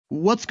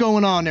What's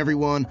going on,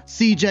 everyone?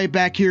 CJ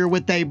back here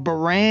with a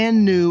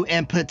brand new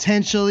and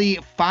potentially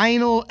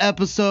final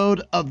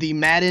episode of the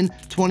Madden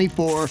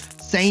 24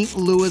 St.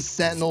 Louis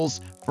Sentinels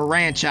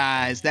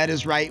franchise. That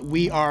is right,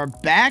 we are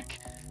back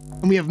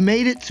and we have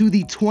made it to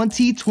the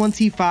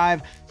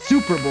 2025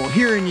 Super Bowl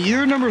here in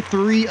year number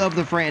 3 of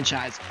the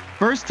franchise.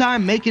 First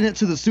time making it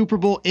to the Super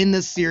Bowl in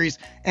this series,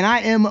 and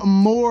I am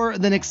more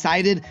than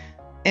excited.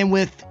 And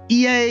with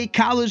EA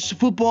College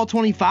Football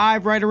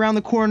 25 right around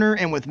the corner,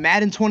 and with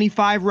Madden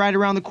 25 right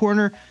around the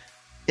corner,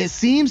 it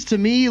seems to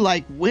me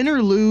like win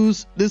or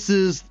lose, this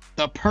is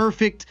the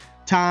perfect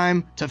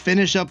time to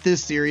finish up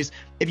this series.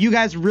 If you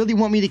guys really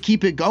want me to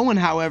keep it going,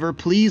 however,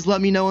 please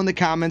let me know in the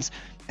comments.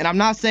 And I'm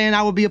not saying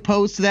I will be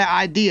opposed to that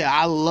idea.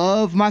 I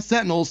love my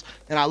Sentinels,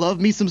 and I love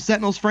me some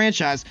Sentinels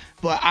franchise.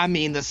 But I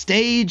mean, the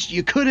stage,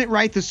 you couldn't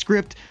write the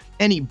script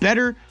any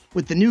better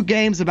with the new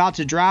games about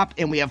to drop,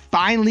 and we have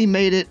finally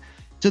made it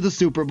to the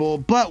Super Bowl.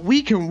 But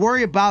we can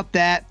worry about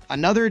that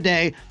another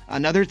day,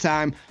 another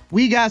time.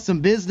 We got some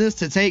business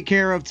to take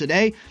care of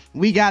today.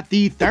 We got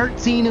the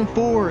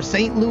 13-4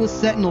 St. Louis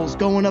Sentinels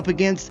going up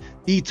against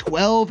the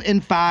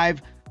 12-5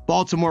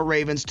 Baltimore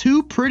Ravens.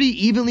 Two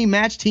pretty evenly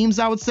matched teams,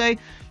 I would say.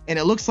 And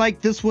it looks like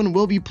this one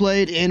will be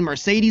played in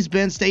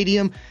Mercedes-Benz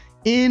Stadium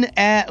in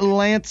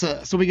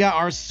Atlanta. So we got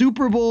our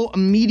Super Bowl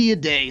Media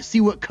Day.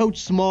 See what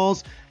Coach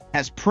Smallz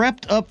has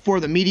prepped up for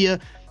the media.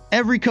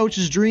 Every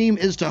coach's dream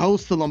is to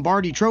host the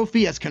Lombardi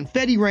Trophy as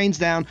confetti rains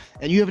down,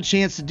 and you have a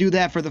chance to do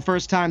that for the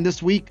first time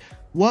this week.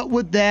 What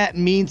would that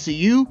mean to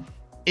you?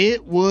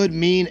 It would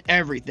mean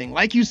everything.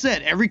 Like you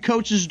said, every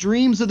coach's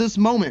dreams of this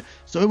moment.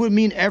 So it would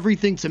mean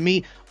everything to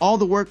me. All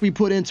the work we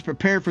put in to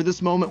prepare for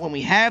this moment when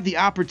we have the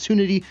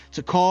opportunity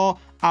to call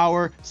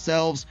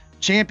ourselves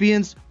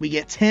champions. We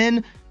get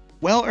 10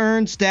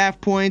 well-earned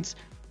staff points.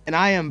 And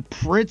I am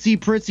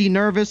pretty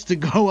nervous to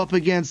go up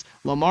against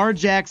Lamar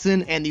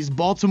Jackson and these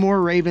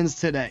Baltimore Ravens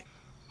today.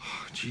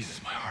 Oh,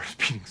 Jesus, my heart is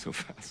beating so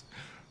fast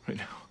right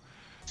now.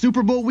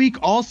 Super Bowl week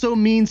also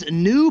means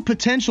new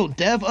potential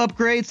dev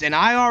upgrades, and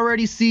I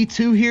already see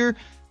 2 here.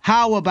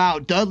 How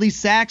about Dudley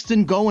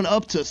Saxton going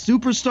up to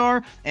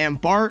Superstar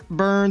and Bart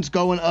Burns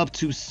going up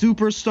to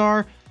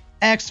Superstar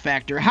X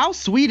Factor? How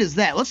sweet is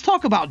that? Let's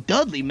talk about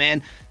Dudley,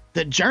 man.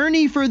 The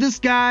journey for this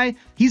guy,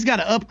 he's got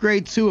to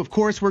upgrade too. Of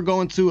course, we're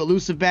going to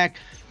elusive back,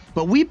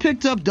 but we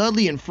picked up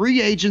Dudley in free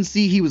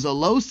agency. He was a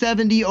low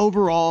 70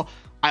 overall,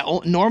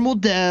 normal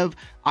dev.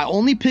 I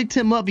only picked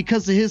him up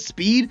because of his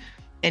speed,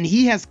 and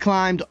he has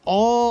climbed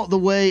all the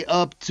way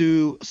up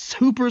to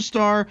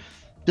superstar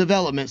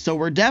development. So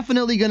we're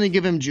definitely going to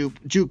give him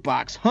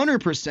jukebox,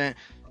 100%.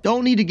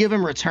 Don't need to give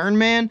him return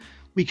man.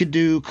 We could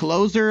do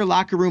closer,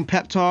 locker room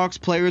pep talks,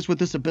 players with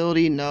this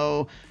ability.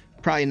 No.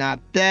 Probably not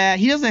that.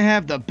 He doesn't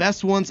have the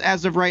best ones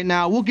as of right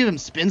now. We'll give him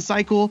spin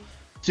cycle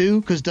too,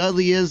 because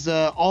Dudley is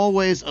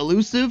always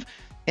elusive.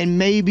 And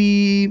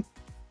maybe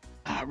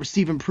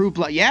receive improved.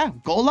 Yeah,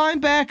 goal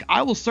line back.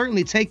 I will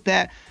certainly take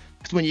that,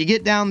 because when you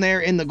get down there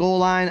in the goal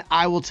line,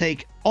 I will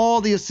take all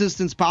the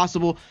assistance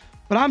possible.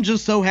 But I'm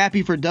just so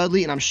happy for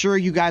Dudley, and I'm sure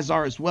you guys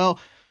are as well.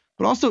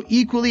 But also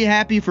equally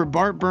happy for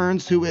Bart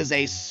Burns, who is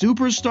a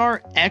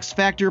superstar X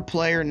Factor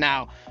player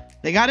now.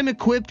 They got him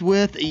equipped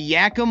with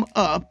Yak 'em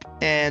Up,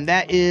 and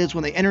that is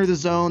when they enter the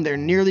zone, they're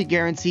nearly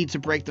guaranteed to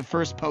break the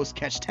first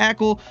post-catch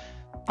tackle.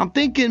 I'm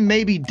thinking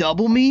maybe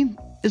double me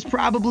is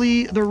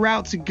probably the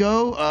route to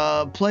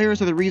go.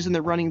 Players are the reason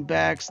their running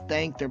backs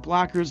thank their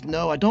blockers.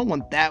 No, I don't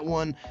want that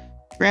one.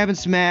 Grab and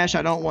smash,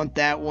 I don't want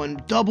that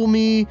one. Double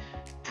me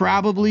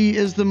probably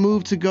is the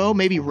move to go.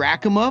 Maybe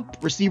rack 'em up.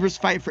 Receivers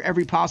fight for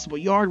every possible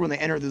yard when they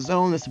enter the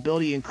zone. This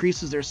ability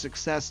increases their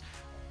success.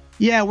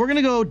 Yeah, we're going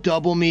to go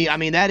double me. I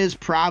mean, that is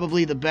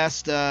probably the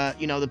best,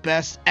 the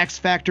best X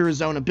Factor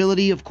zone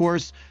ability. Of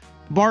course,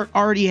 Bart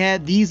already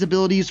had these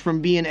abilities from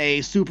being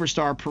a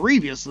superstar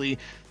previously,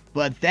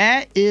 but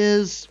that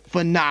is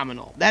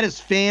phenomenal. That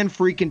is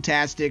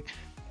fan-freaking-tastic.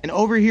 And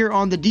over here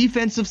on the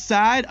defensive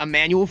side,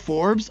 Emmanuel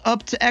Forbes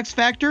up to X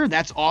Factor.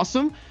 That's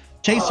awesome.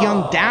 Chase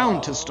Young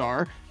down to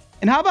star.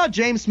 And how about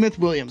James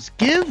Smith-Williams?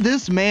 Give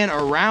this man a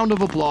round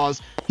of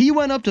applause. He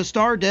went up to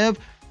star dev,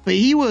 but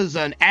he was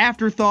an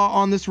afterthought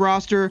on this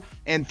roster,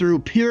 and through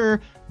pure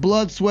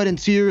blood, sweat, and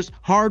tears,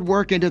 hard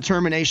work, and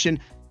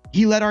determination,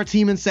 he led our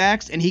team in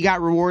sacks, and he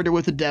got rewarded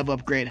with a dev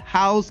upgrade.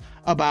 How's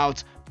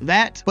about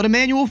that? But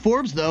Emmanuel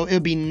Forbes, though, it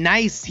would be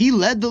nice. He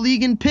led the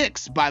league in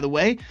picks, by the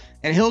way,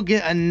 and he'll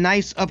get a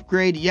nice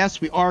upgrade. Yes,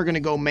 we are going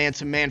to go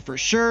man-to-man for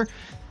sure.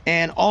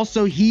 And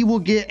also, he will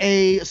get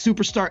a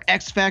Superstar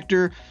X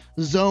Factor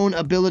zone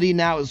ability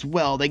now as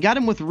well. They got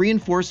him with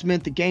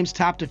reinforcement. The game's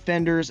top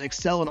defenders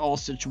excel in all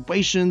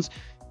situations.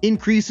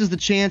 Increases the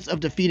chance of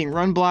defeating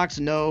run blocks.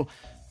 No,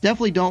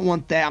 definitely don't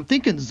want that. I'm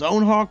thinking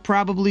Zone Hawk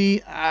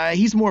probably.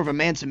 He's more of a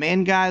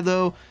man-to-man guy,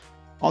 though.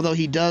 Although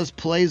he does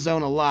play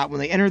zone a lot. When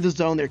they enter the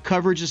zone, their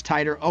coverage is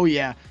tighter. Oh,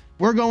 yeah.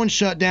 We're going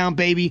shutdown,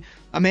 baby.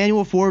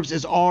 Emmanuel Forbes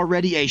is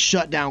already a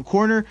shutdown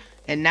corner,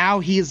 and now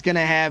he is going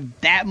to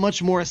have that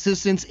much more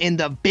assistance in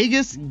the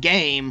biggest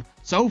game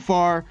so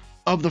far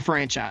of the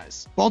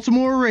franchise.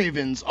 Baltimore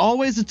Ravens,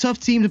 always a tough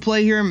team to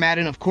play here in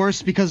Madden, of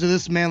course, because of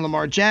this man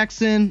Lamar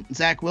Jackson.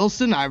 Zach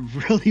Wilson, I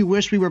really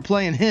wish we were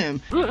playing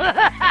him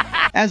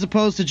as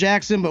opposed to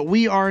Jackson, but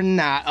we are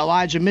not.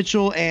 Elijah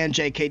Mitchell and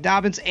J.K.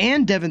 Dobbins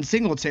and Devin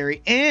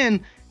Singletary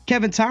and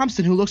Kevin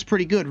Thompson, who looks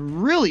pretty good.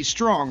 Really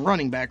strong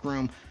running back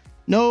room.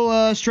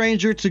 No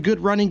stranger to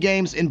good running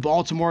games in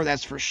Baltimore,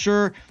 that's for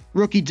sure.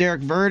 Rookie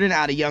Derek Verdon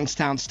out of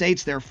Youngstown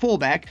State's their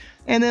fullback.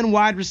 And then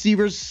wide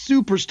receivers,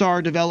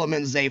 superstar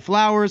development Zay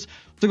Flowers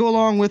to go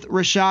along with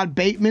Rashad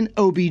Bateman,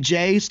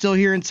 OBJ, still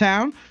here in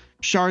town.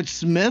 Shard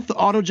Smith,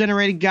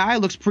 auto-generated guy,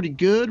 looks pretty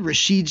good.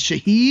 Rashid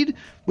Shaheed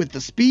with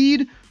the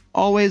speed.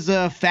 Always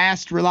a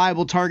fast,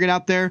 reliable target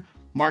out there.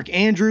 Mark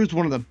Andrews,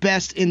 one of the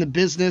best in the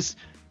business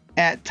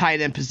at tight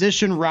end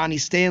position. Ronnie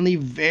Stanley,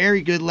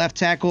 very good left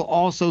tackle,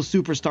 also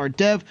superstar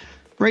dev.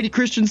 Brady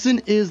Christensen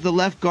is the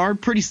left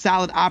guard, pretty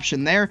solid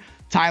option there.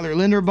 Tyler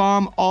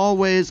Linderbaum,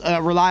 always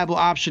a reliable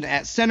option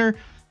at center.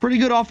 Pretty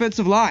good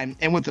offensive line,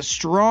 and with a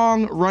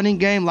strong running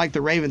game like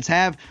the Ravens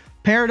have,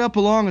 paired up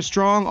along a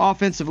strong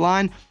offensive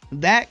line,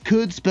 that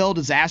could spell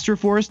disaster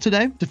for us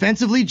today.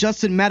 Defensively,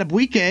 Justin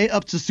Madubuike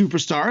up to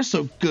superstar,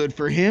 so good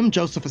for him.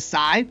 Joseph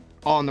Asai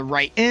on the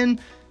right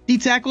end.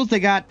 D-tackles, they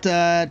got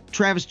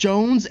Travis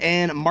Jones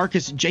and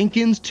Marcus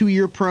Jenkins,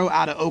 2-year pro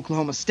out of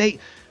Oklahoma State.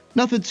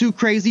 Nothing too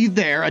crazy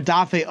there.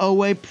 Adafe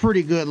Owe,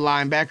 pretty good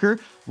linebacker.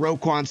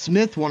 Roquan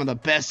Smith, one of the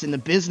best in the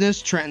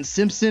business. Trenton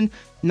Simpson,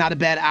 not a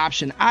bad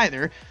option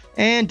either.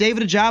 And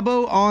David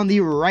Ajabo on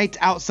the right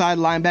outside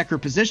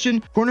linebacker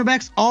position.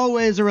 Cornerbacks,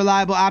 always a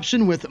reliable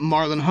option with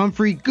Marlon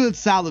Humphrey, good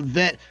solid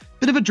vet.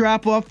 Bit of a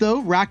drop-off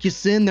though. Rock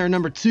Ya-Sin, their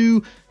number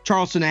 2.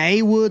 Charleston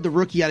Haywood, the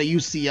rookie out of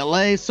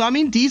UCLA. So, I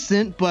mean,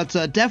 decent, but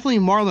definitely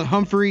Marlon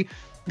Humphrey,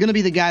 going to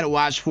be the guy to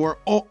watch for.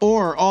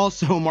 Or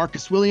also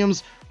Marcus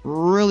Williams,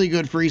 really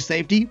good free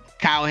safety.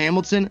 Kyle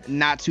Hamilton,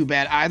 not too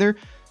bad either.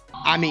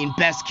 I mean,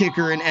 best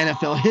kicker in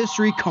NFL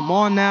history. Come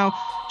on now.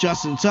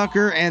 Justin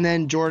Tucker, and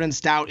then Jordan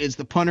Stout is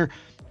the punter.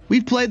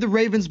 We've played the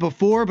Ravens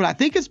before, but I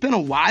think it's been a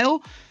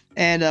while.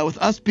 And with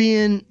us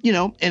being, you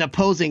know, in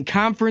opposing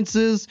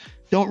conferences,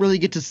 don't really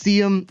get to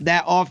see them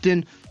that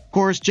often. Of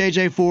course,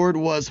 J.J. Ford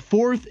was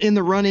 4th in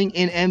the running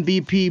in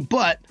MVP,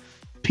 but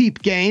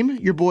peep game,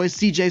 your boy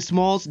C.J.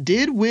 Smallz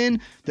did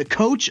win the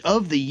Coach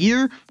of the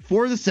Year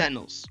for the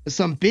Sentinels.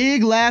 Some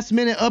big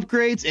last-minute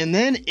upgrades, and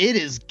then it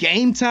is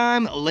game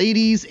time,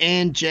 ladies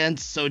and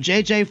gents. So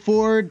J.J.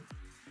 Ford,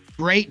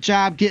 great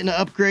job getting an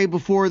upgrade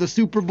before the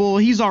Super Bowl.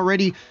 He's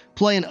already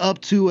playing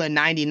up to a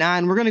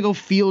 99. We're going to go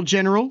field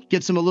general,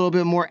 get some a little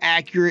bit more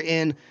accurate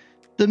in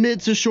the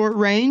mid to short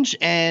range.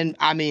 And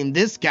I mean,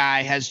 this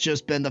guy has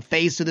just been the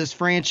face of this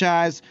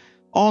franchise.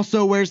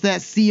 Also wears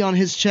that C on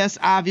his chest,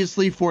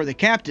 obviously, for the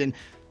captain.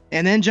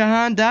 And then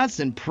Jahan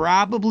Dotson,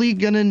 probably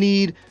going to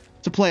need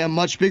to play a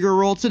much bigger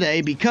role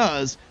today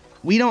because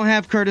we don't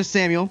have Curtis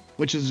Samuel,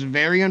 which is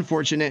very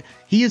unfortunate.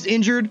 He is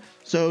injured,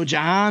 so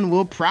Jahan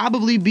will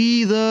probably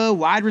be the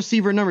wide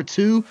receiver number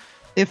 2,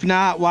 if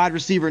not wide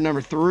receiver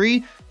number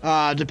 3,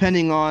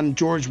 depending on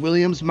George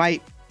Williams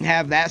might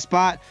have that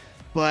spot.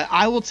 But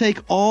I will take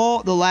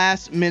all the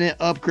last minute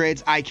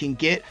upgrades I can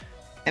get.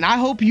 And I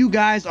hope you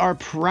guys are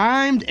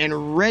primed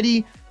and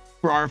ready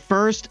for our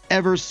first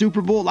ever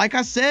Super Bowl. Like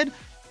I said,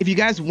 if you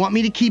guys want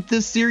me to keep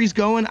this series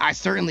going, I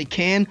certainly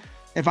can.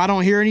 If I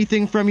don't hear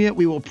anything from you,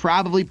 we will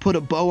probably put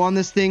a bow on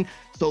this thing.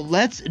 So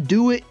let's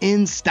do it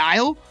in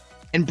style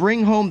and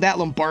bring home that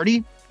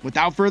Lombardi.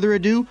 Without further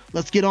ado,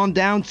 let's get on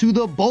down to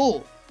the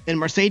bowl in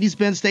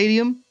Mercedes-Benz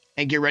Stadium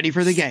and get ready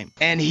for the game.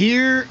 And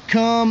here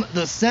come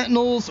the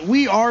Sentinels.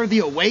 We are the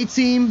away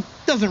team.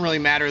 Doesn't really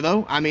matter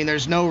though. I mean,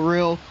 there's no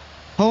real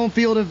home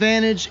field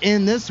advantage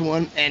in this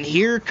one. And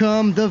here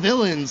come the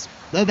villains,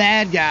 the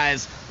bad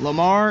guys,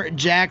 Lamar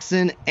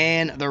Jackson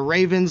and the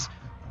Ravens.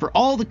 For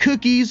all the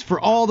cookies, for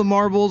all the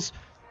marbles,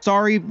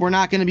 sorry, we're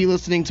not going to be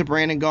listening to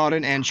Brandon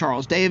Gaudin and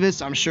Charles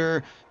Davis. I'm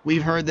sure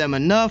we've heard them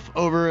enough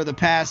over the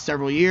past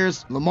several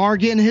years. Lamar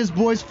getting his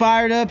boys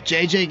fired up,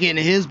 JJ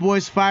getting his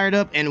boys fired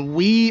up, and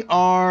we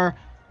are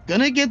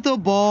going to get the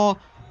ball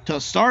to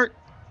start.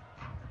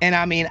 And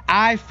I mean,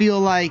 I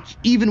feel like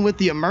even with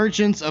the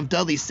emergence of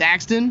Dudley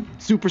Saxton,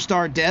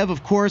 superstar dev,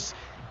 of course,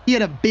 he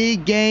had a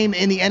big game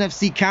in the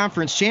NFC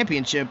Conference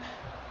Championship,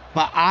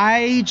 but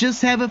I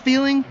just have a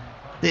feeling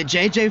that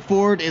J.J.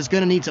 Ford is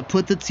going to need to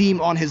put the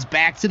team on his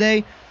back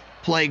today,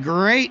 play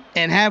great,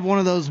 and have one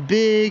of those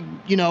big,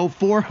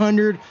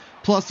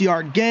 400-plus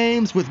yard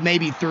games with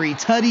maybe 3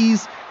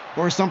 tutties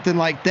or something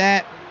like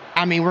that.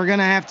 I mean, we're going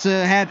to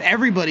have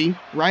everybody,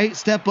 right,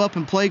 step up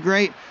and play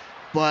great,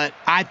 but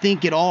I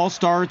think it all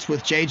starts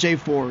with J.J.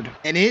 Ford.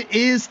 And it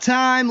is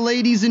time,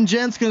 ladies and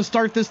gents. Going to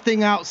start this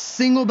thing out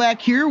single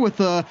back here with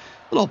a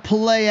little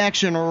play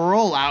action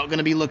rollout. Going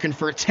to be looking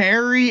for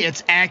Terry.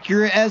 It's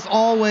accurate as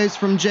always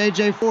from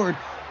J.J. Ford.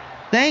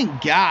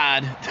 Thank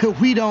God that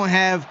we don't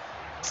have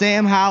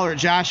Sam Howell or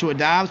Joshua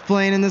Dobbs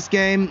playing in this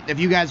game.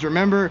 If you guys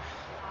remember,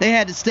 they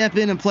had to step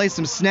in and play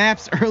some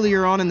snaps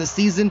earlier on in the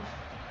season.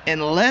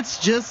 And let's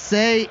just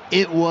say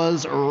it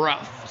was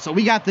rough. So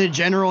we got the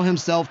general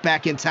himself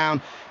back in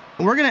town.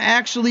 And we're going to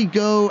actually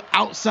go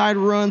outside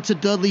run to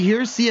Dudley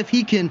here, see if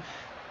he can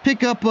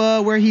pick up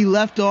where he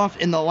left off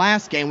in the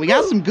last game. We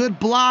got some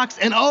good blocks,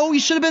 and oh, he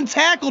should have been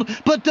tackled,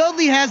 but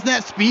Dudley has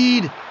that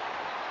speed.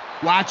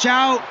 Watch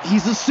out.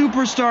 He's a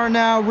superstar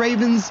now,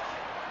 Ravens.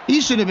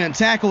 He should have been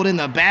tackled in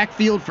the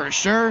backfield for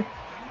sure,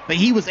 but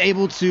he was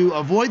able to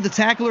avoid the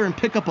tackler and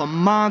pick up a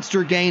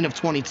monster gain of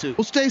 22.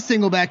 We'll stay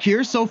single back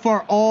here. So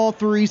far, all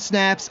 3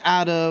 snaps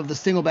out of the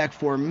single back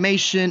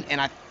formation,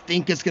 and I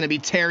think it's going to be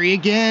Terry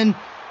again.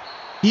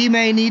 He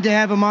may need to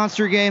have a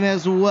monster game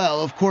as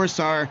well. Of course,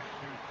 our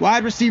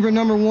wide receiver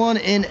number 1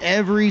 in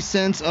every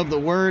sense of the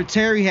word.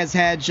 Terry has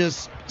had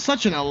just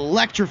such an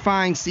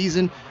electrifying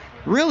season.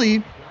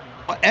 Really,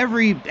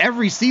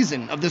 every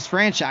season of this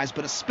franchise,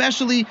 but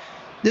especially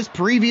this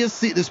previous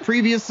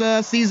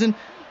season,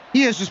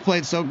 he has just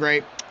played so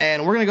great.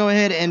 And we're going to go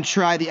ahead and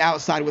try the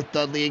outside with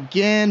Dudley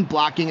again.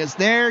 Blocking us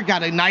there.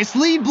 Got a nice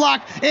lead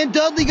block. And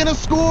Dudley going to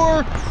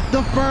score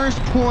the first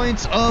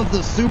points of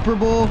the Super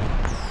Bowl.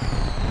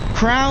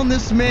 Crown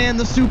this man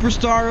the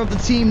superstar of the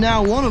team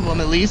now, one of them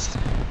at least.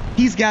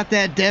 He's got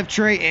that dev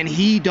trait and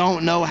he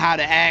don't know how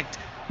to act.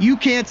 You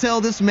can't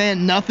tell this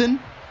man nothing.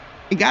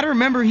 And got to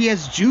remember he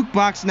has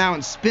jukebox now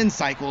and spin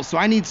cycle, so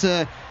I need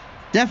to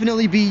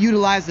definitely be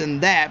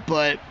utilizing that.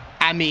 But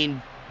I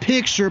mean,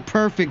 picture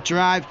perfect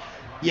drive.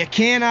 You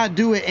cannot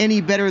do it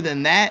any better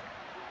than that.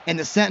 And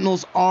the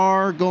Sentinels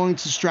are going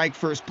to strike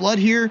first blood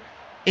here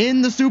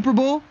in the Super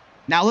Bowl.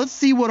 Now let's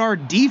see what our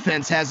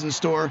defense has in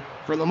store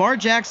for Lamar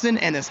Jackson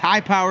and this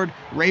high-powered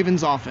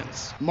Ravens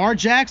offense. Lamar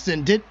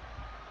Jackson,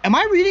 am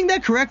I reading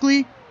that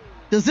correctly?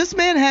 Does this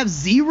man have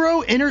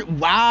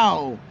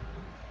wow.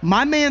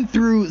 My man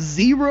threw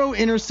 0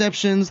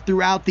 interceptions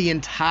throughout the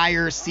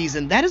entire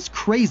season. That is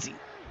crazy.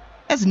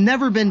 That's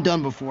never been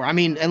done before. I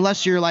mean,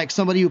 unless you're like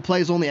somebody who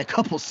plays only a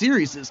couple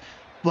series.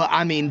 But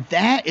I mean,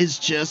 that is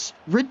just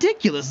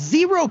ridiculous.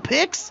 0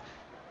 picks?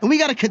 And we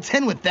got to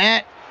contend with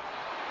that.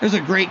 There's a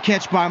great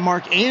catch by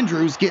Mark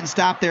Andrews, getting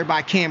stopped there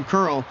by Cam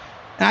Curl.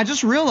 And I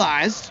just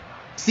realized,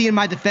 seeing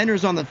my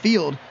defenders on the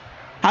field,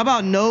 how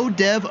about no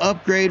dev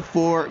upgrade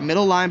for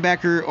middle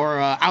linebacker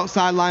or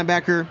outside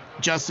linebacker,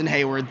 Justin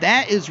Hayward?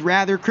 That is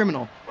rather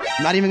criminal.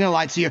 I'm not even going to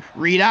lie to you.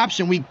 Read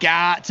option, we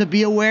got to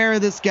be aware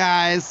of this,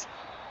 guys.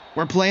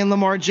 We're playing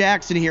Lamar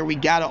Jackson here. We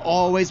got to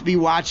always be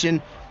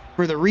watching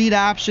for the read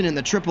option and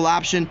the triple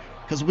option,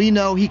 because we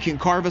know he can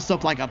carve us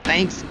up like a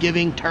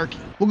Thanksgiving turkey.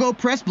 We'll go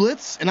press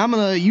blitz, and I'm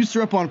going to use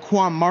her up on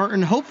Quan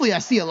Martin. Hopefully I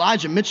see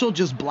Elijah Mitchell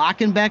just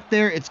blocking back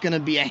there. It's going to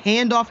be a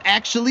handoff.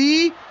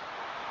 Actually,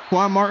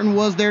 Quan Martin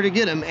was there to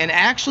get him, and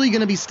actually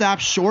going to be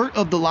stopped short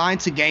of the line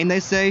to gain, they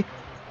say.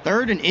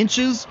 3rd and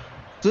inches.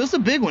 So this is a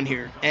big one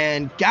here.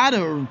 And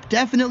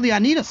I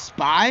need a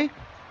spy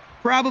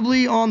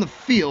probably on the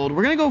field.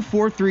 We're going to go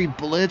 4-3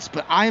 blitz,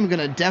 but I am going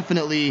to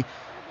definitely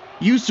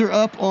use her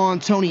up on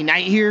Tony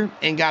Knight here,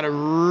 and got to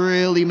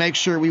really make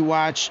sure we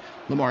watch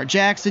Lamar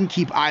Jackson.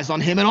 Keep eyes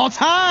on him at all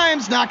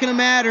times. Not going to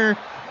matter,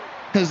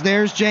 because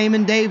there's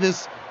Jamin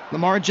Davis.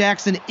 Lamar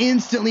Jackson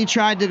instantly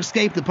tried to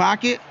escape the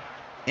pocket,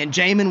 and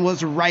Jamin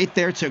was right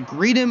there to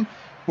greet him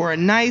for a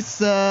nice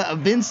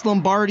Vince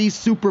Lombardi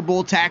Super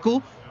Bowl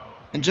tackle.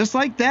 And just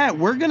like that,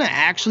 we're going to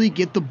actually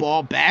get the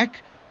ball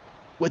back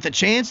with a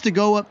chance to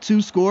go up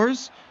 2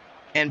 scores.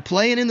 And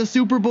playing in the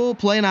Super Bowl,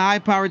 playing a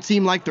high-powered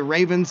team like the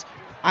Ravens,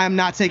 I am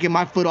not taking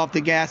my foot off the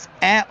gas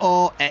at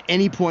all at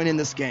any point in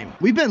this game.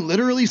 We've been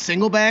literally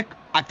single back,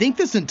 I think,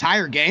 this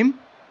entire game,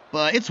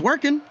 but it's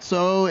working.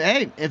 So,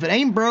 hey, if it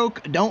ain't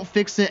broke, don't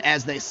fix it,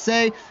 as they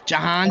say.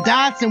 Jahan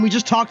Dotson, we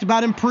just talked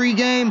about him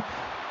pregame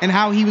and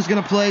how he was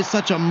going to play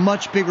such a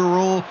much bigger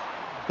role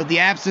with the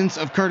absence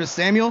of Curtis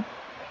Samuel.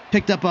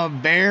 Picked up a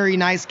very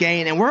nice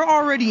gain, and we're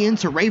already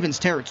into Ravens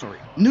territory.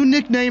 New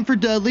nickname for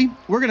Dudley.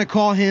 We're going to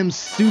call him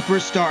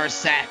Superstar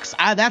Sacks.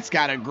 That's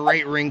got a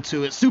great ring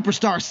to it.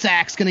 Superstar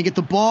Sacks going to get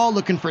the ball,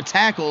 looking for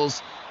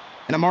tackles.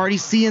 And I'm already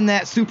seeing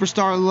that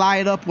superstar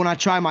light up when I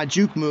try my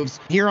juke moves.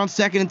 Here on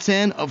 2nd and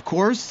 10, of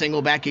course,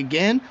 single back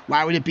again.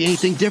 Why would it be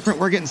anything different?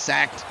 We're getting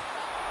sacked.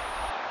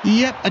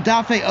 Yep,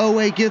 Adafe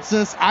Owe gets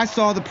us. I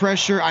saw the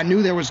pressure. I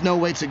knew there was no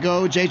way to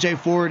go. J.J.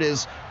 Ford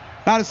is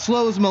about as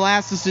slow as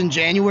molasses in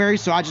January,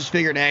 so I just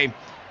figured, hey,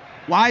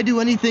 why do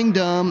anything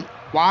dumb?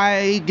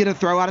 Why get a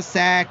throw out of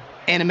sack,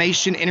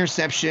 animation,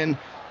 interception?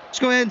 Just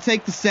go ahead and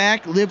take the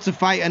sack, live to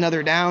fight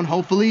another down,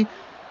 hopefully.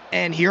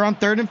 And here on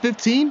 3rd and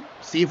 15,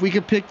 see if we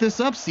can pick this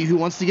up, see who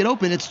wants to get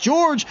open. It's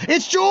George!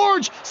 It's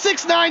George!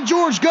 6'9"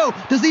 George, go!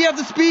 Does he have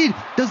the speed?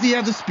 Does he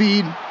have the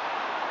speed?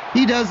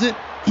 He doesn't.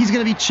 He's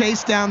going to be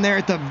chased down there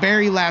at the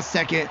very last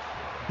second,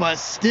 but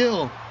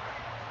still,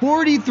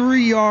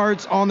 43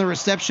 yards on the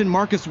reception.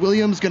 Marcus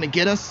Williams going to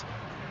get us.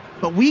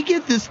 But we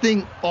get this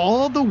thing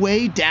all the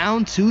way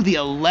down to the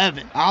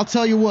 11. I'll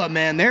tell you what,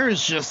 man, there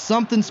is just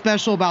something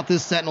special about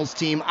this Sentinels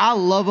team. I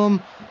love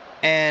them.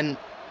 And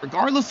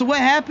regardless of what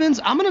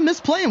happens, I'm going to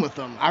miss playing with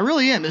them. I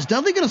really am. Is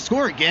Dudley going to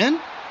score again?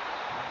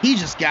 He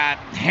just got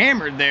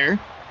hammered there.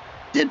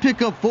 Did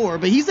pick up 4,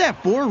 but he's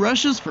at 4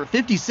 rushes for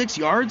 56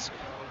 yards.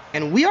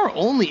 And we are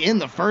only in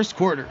the first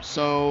quarter.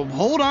 So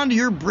hold on to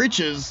your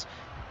britches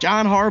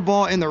John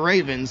Harbaugh and the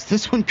Ravens.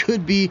 This one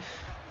could be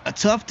a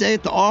tough day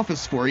at the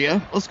office for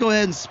you. Let's go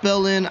ahead and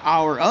spell in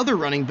our other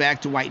running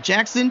back, Dwight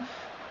Jackson,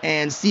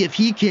 and see if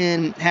he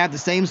can have the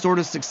same sort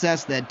of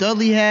success that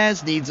Dudley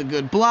has. Needs a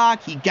good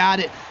block. He got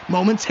it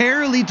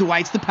momentarily.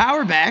 Dwight's the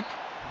power back.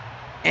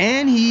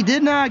 And he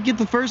did not get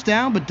the first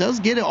down, but does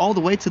get it all the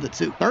way to the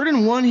 2. 3rd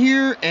and 1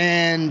 here,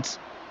 and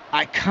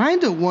I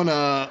kind of want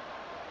to...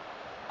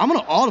 I'm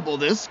going to audible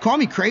this. Call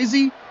me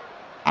crazy.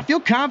 I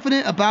feel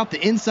confident about the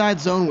inside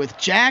zone with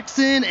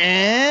Jackson,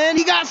 and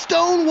he got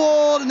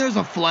stonewalled, and there's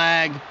a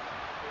flag.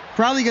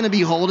 Probably going to be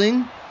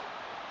holding.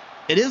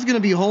 It is going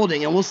to be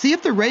holding, and we'll see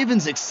if the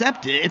Ravens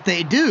accept it. If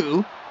they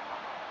do,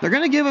 they're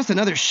going to give us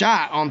another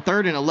shot on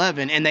 3rd and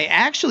 11, and they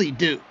actually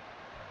do.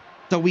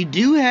 So we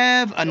do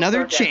have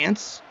another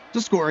chance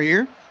to score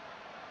here,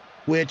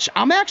 which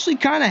I'm actually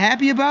kind of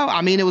happy about.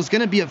 I mean, it was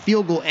going to be a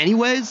field goal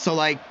anyways, so,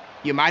 like,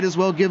 you might as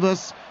well give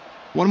us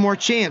one more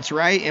chance,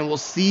 right? And we'll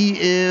see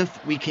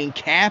if we can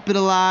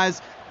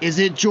capitalize. Is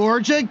it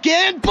George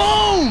again?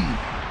 Boom!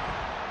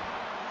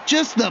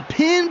 Just the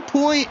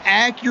pinpoint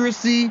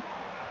accuracy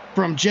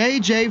from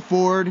J.J.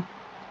 Ford,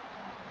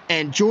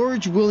 and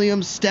George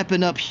Williams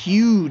stepping up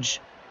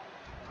huge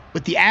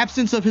with the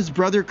absence of his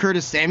brother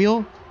Curtis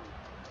Samuel.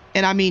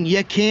 And I mean,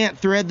 you can't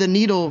thread the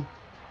needle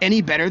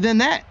any better than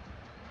that.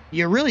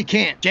 You really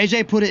can't.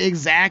 JJ put it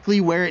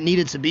exactly where it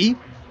needed to be.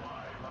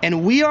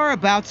 And we are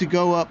about to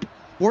go up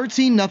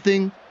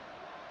 14-0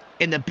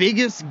 in the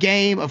biggest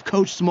game of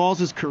Coach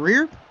Smallz'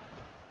 career.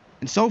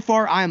 And so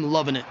far, I am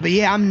loving it. But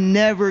yeah, I'm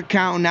never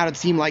counting out a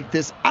team like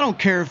this. I don't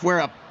care if we're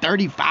up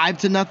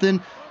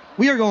 35-0.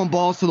 We are going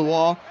balls to the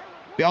wall.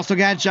 We also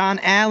got John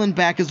Allen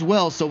back as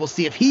well, so we'll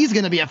see if he's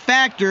going to be a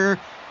factor.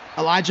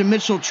 Elijah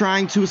Mitchell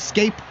trying to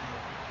escape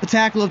the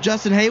tackle of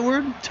Justin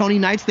Hayward. Tony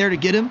Knight's there to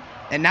get him.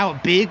 And now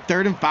a big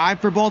 3rd and 5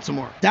 for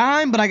Baltimore.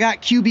 Dime, but I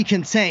got QB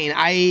contain.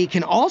 I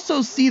can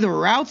also see the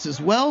routes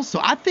as well, so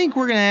I think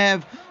we're going to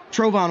have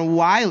Trovon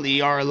Wiley,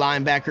 our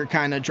linebacker,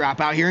 kind of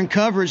drop out here in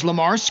coverage.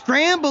 Lamar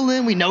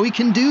scrambling. We know he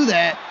can do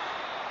that.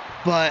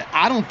 But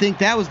I don't think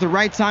that was the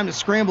right time to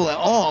scramble at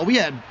all. We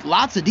had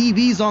lots of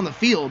DBs on the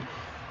field.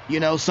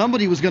 You know,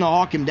 somebody was going to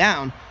hawk him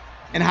down.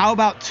 And how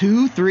about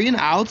 2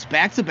 3-and-outs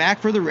back-to-back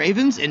for the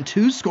Ravens and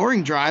 2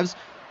 scoring drives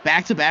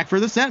back-to-back for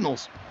the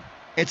Sentinels?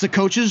 It's a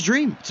coach's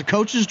dream. It's a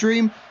coach's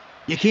dream.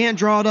 You can't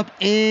draw it up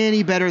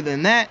any better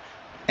than that.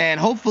 And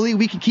hopefully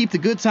we can keep the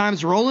good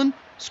times rolling,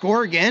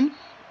 score again.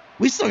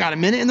 We still got a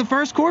minute in the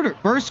first quarter.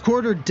 First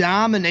quarter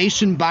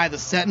domination by the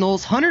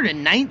Sentinels.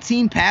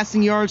 119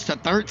 passing yards to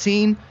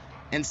 13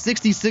 and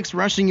 66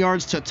 rushing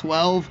yards to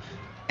 12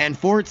 and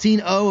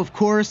 14-0, of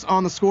course,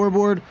 on the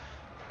scoreboard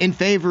in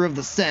favor of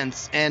the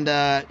Sents. And,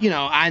 you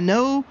know, I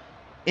know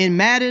in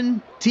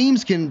Madden,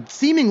 teams can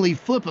seemingly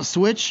flip a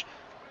switch,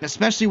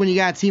 especially when you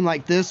got a team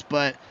like this,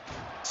 but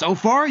so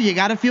far, you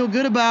got to feel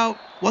good about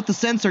what the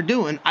Sents are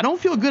doing. I don't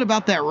feel good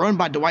about that run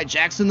by Dwight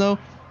Jackson, though.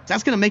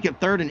 That's going to make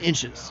it 3rd and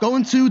inches.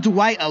 Going to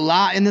Dwight a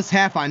lot in this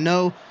half, I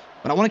know,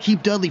 but I want to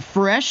keep Dudley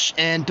fresh.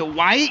 And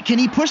Dwight, can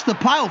he push the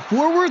pile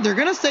forward? They're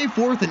going to say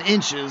 4th and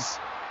inches.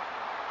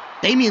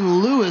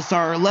 Damian Lewis,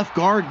 our left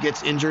guard,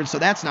 gets injured, so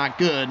that's not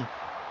good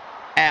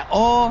at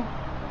all.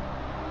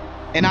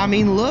 And I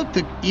mean, look,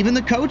 even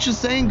the coach is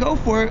saying go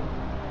for it.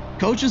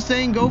 Coach is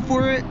saying go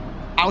for it.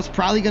 I was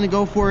probably going to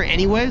go for it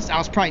anyways. I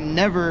was probably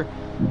never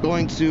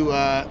going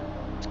to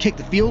kick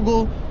the field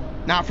goal.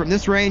 Not from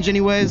this range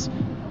anyways.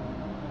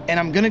 And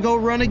I'm going to go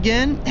run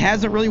again.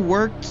 Hasn't really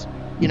worked,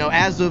 you know,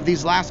 as of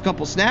these last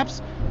couple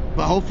snaps.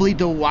 But hopefully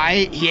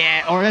Dwight,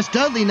 yeah, or that's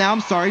Dudley now,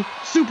 I'm sorry.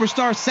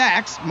 Superstar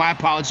sacks, my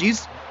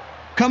apologies.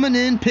 Coming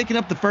in, picking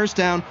up the first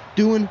down,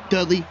 doing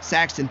Dudley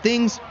Saxton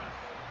things.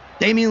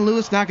 Damian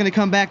Lewis not going to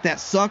come back. That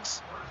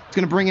sucks. It's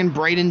going to bring in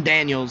Braden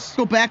Daniels. Let's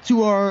go back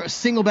to our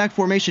single back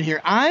formation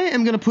here. I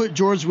am going to put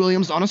George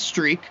Williams on a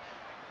streak.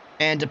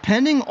 And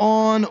depending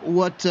on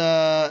what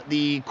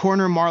the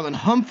corner Marlon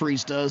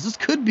Humphreys does, this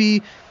could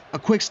be a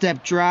quick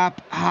step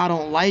drop. I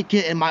don't like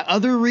it. And my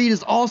other read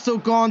is also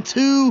gone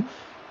too.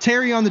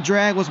 Terry on the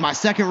drag was my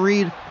second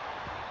read.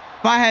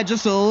 If I had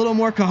just a little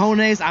more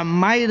cojones, I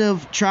might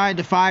have tried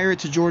to fire it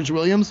to George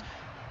Williams.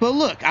 But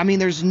look, I mean,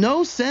 there's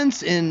no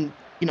sense in,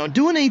 you know,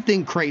 doing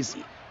anything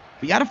crazy.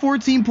 We got a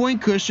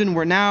 14-point cushion.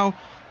 We're now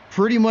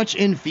pretty much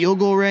in field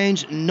goal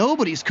range.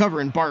 Nobody's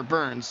covering Bart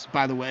Burns,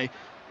 by the way.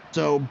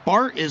 So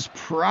Bart is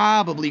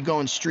probably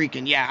going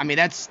streaking. Yeah, I mean,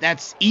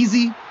 that's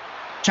easy.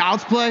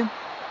 Child's play.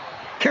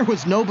 There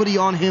was nobody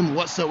on him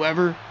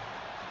whatsoever.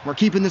 We're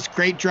keeping this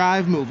great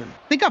drive moving.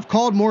 I think I've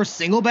called more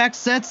single back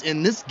sets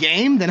in this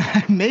game than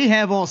I may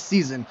have all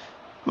season.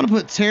 I'm going to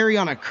put Terry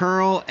on a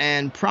curl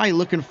and probably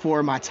looking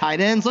for my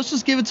tight ends. Let's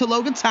just give it to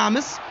Logan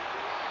Thomas,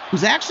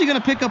 who's actually going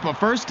to pick up a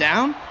first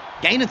down.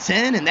 Gain of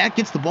 10, and that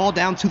gets the ball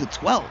down to the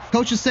 12.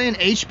 Coach is saying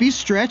HB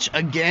stretch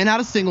again out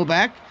of single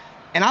back,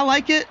 and I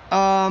like it.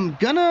 We're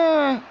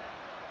gonna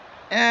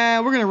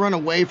run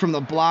away from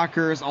the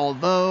blockers,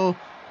 although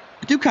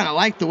I do kind of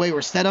like the way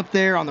we're set up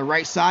there on the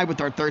right side with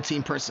our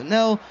 13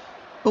 personnel.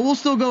 but we'll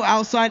still go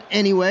outside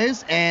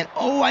anyways. And,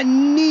 oh, I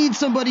need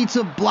somebody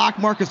to block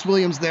Marcus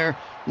Williams there.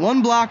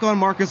 One block on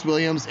Marcus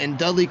Williams, and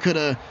Dudley could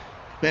have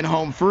been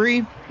home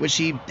free, which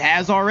he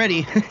has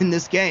already in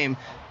this game.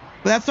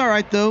 But that's all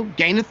right, though.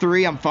 Gain of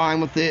 3, I'm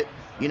fine with it.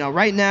 You know,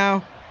 right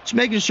now, just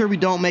making sure we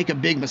don't make a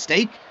big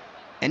mistake.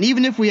 And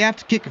even if we have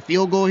to kick a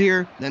field goal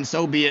here, then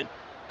so be it.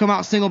 Come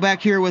out single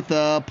back here with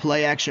a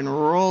play action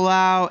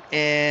rollout,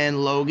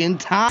 and Logan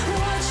Thomas,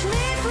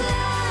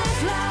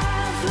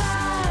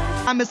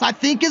 I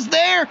think, is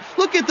there.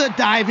 Look at the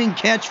diving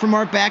catch from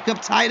our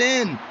backup tight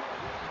end.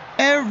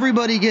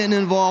 Everybody getting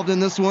involved in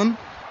this one.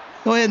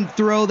 Go ahead and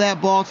throw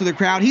that ball to the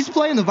crowd. He's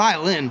playing the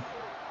violin.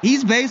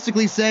 He's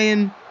basically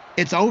saying,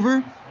 it's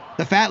over.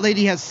 The fat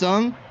lady has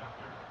sung.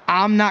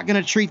 I'm not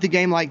going to treat the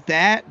game like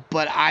that,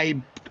 but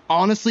I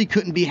honestly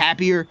couldn't be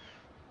happier.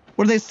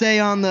 What do they say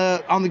on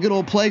the good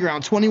old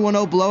playground?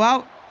 21-0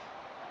 blowout?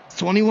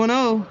 It's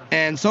 21-0.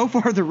 And so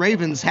far, the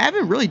Ravens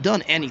haven't really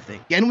done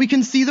anything. Again, we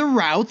can see the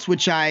routes,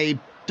 which I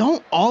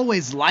don't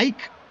always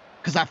like,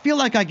 because I feel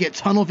like I get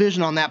tunnel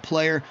vision on that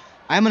player.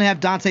 I'm going to have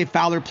Dante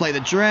Fowler play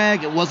the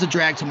drag. It was a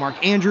drag to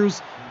Mark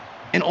Andrews.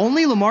 And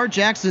only Lamar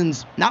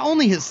Jackson's, not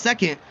only his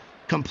second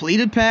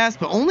completed pass,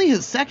 but only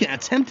his second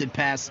attempted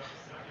pass.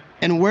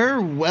 And we're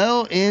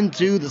well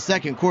into the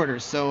second quarter.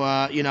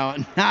 So, you know,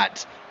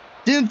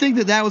 didn't think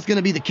that was going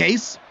to be the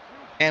case.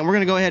 And we're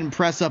going to go ahead and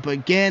press up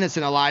again. It's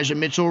an Elijah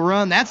Mitchell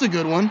run. That's a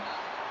good one.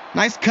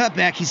 Nice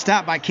cutback. He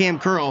stopped by Cam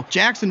Curl.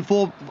 Jackson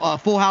full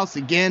house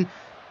again.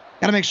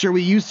 Got to make sure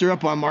we use her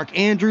up on Mark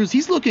Andrews.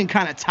 He's looking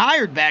kind of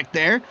tired back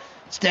there.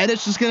 Instead,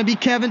 it's just going to be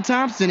Kevin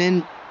Thompson,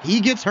 and he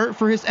gets hurt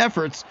for his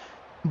efforts.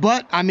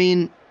 But, I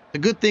mean, the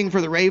good thing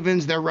for the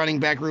Ravens, their running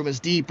back room is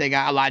deep. They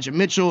got Elijah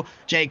Mitchell,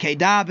 J.K.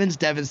 Dobbins,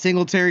 Devin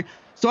Singletary.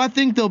 So I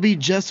think they'll be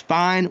just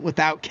fine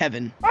without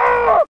Kevin.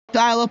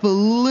 Dial up a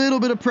little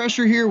bit of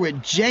pressure here with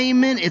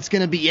Jamin. It's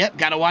going to be,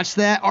 got to watch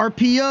that.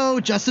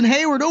 RPO, Justin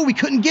Hayward. Oh, we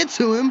couldn't get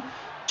to him.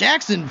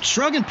 Jackson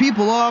shrugging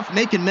people off,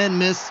 making men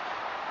miss.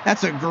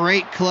 That's a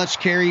great clutch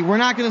carry. We're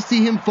not going to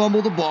see him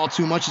fumble the ball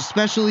too much,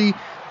 especially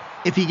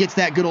if he gets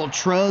that good old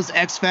Truz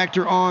X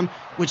Factor on,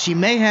 which he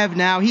may have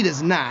now. He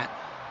does not.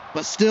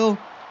 But still,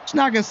 just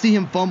not going to see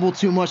him fumble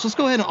too much. Let's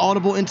go ahead and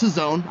audible into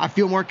zone. I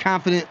feel more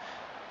confident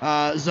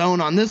zone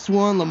on this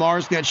one.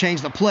 Lamar's going to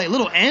change the play.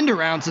 Little end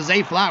around to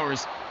Zay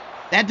Flowers.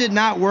 That did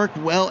not work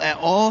well at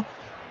all,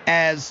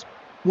 as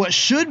what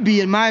should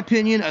be, in my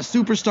opinion, a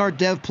superstar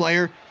dev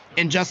player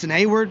in Justin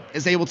Hayward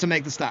is able to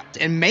make the stop.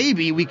 And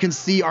maybe we can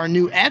see our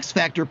new X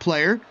Factor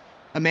player,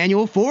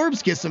 Emmanuel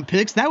Forbes, get some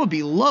picks. That would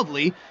be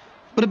lovely.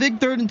 But a big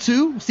 3rd and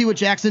 2. See what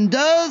Jackson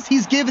does.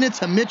 He's giving it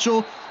to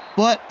Mitchell.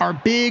 But our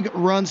big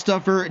run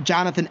stuffer,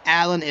 Jonathan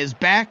Allen, is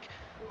back.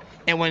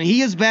 And when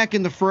he is back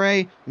in the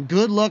fray,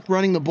 good luck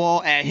running the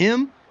ball at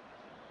him.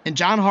 And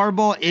John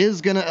Harbaugh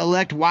is going to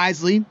elect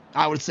wisely,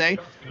 I would say,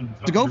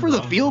 to go for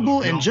the field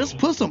goal and just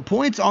put some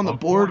points on the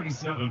board.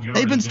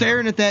 They've been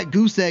staring at that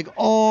goose egg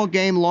all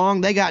game long.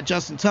 They got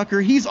Justin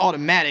Tucker. He's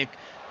automatic.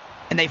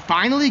 And they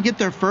finally get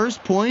their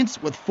first points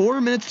with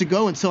 4 minutes to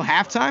go until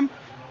halftime.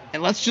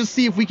 And let's just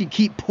see if we can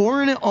keep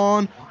pouring it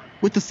on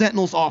with the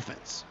Sentinels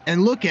offense.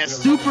 And look at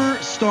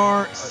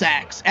superstar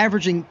sacks,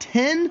 averaging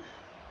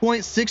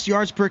 10.6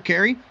 yards per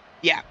carry.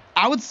 Yeah,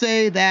 I would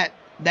say that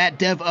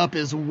dev up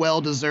is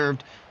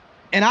well-deserved.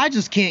 And I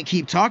just can't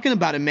keep talking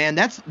about it, man.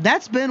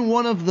 That's been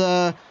one of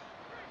the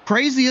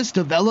craziest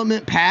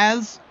development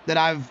paths that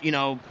I've,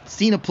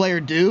 seen a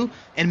player do.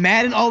 And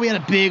Madden, we had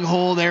a big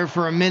hole there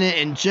for a minute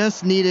and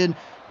just needed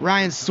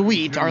Ryan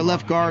Sweet, our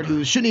left guard,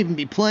 who shouldn't even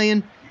be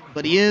playing,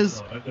 but he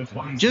is.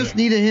 Just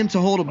needed him to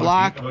hold a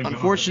block.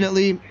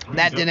 Unfortunately,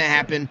 that didn't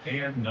happen.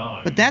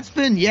 But that's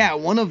been,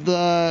 one of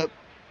the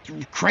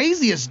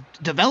craziest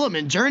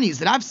development journeys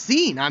that I've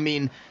seen. I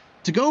mean,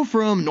 to go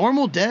from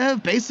normal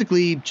dev,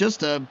 basically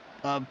just a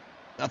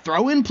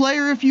throw-in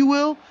player, if you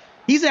will.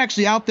 He's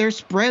actually out there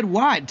spread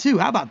wide, too.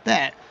 How about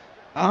that?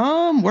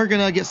 We're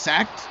going to get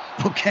sacked,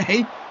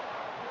 okay,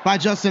 by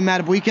Justin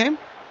Madubuike.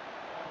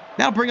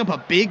 That'll bring up a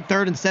big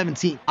 3rd and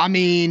 17. I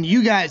mean,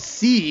 you guys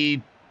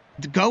see,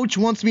 the coach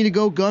wants me to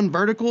go gun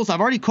verticals. I've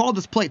already called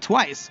this play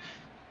twice,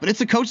 but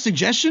it's a coach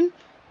suggestion.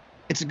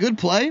 It's a good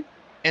play,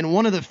 and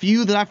one of the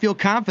few that I feel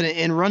confident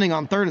in running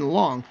on 3rd and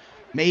long.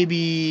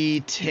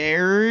 Maybe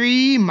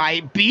Terry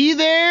might be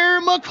there.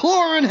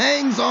 McLaurin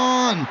hangs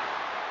on.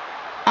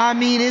 I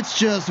mean, it's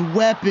just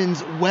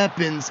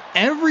weapons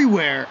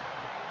everywhere.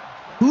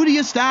 Who do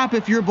you stop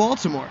if you're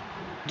Baltimore?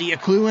 Do you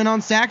clue in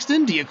on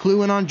Saxton? Do you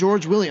clue in on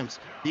George Williams?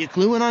 Do you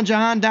clue in on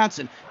Jahan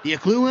Dotson? Do you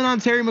clue in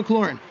on Terry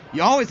McLaurin?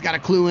 You always got to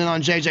clue in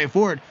on J.J.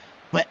 Ford.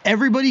 But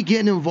everybody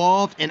getting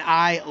involved, and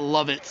I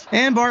love it.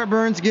 And Bart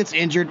Burns gets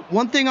injured.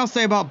 One thing I'll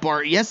say about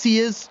Bart, yes, he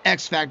is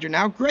X Factor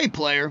now. Great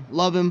player.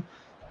 Love him.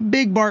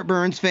 Big Bart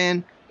Burns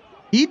fan.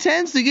 He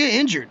tends to get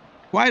injured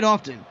quite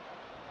often.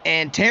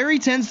 And Terry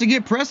tends to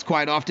get pressed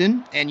quite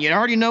often. And you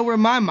already know where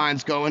my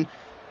mind's going.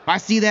 If I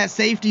see that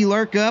safety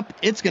lurk up,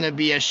 it's going to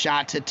be a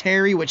shot to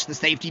Terry, which the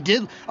safety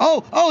did.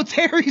 Oh,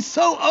 Terry's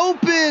so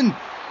open.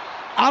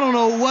 I don't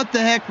know what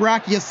the heck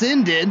Rocky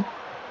Sin did.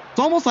 It's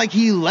almost like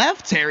he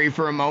left Terry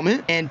for a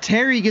moment, and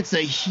Terry gets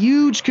a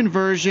huge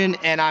conversion,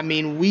 and I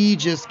mean, we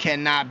just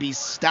cannot be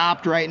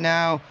stopped right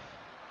now.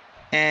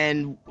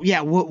 And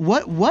yeah,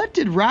 what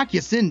did Rock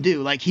Ya-Sin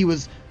do? Like, he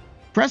was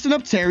pressing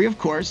up Terry, of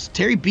course.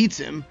 Terry beats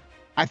him.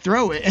 I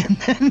throw it, and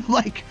then,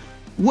 like,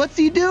 what's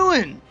he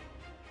doing?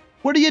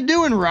 What are you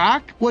doing,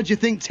 Rock? What'd you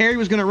think Terry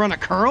was going to run a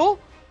curl?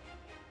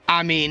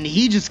 I mean,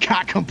 he just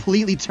got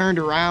completely turned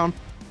around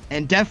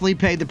and definitely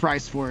paid the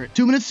price for it.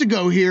 2 minutes to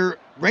go here.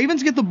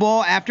 Ravens get the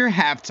ball after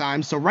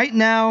halftime. So right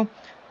now,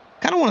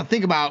 kind of want to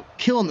think about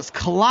killing this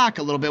clock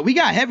a little bit. We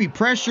got heavy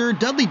pressure.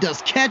 Dudley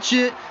does catch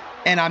it.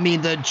 And I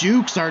mean, the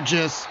jukes are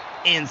just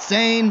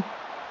insane.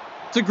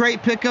 It's a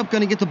great pickup.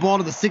 Going to get the ball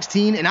to the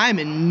 16. And I am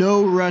in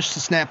no rush to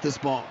snap this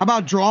ball. How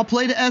about draw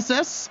play to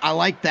SS? I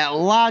like that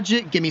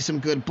logic. Give me some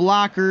good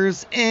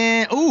blockers.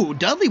 And, ooh,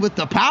 Dudley with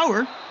the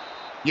power.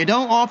 You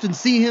don't often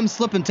see him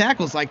slipping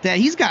tackles like that.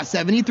 He's got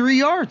 73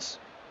 yards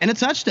and a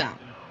touchdown.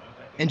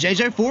 And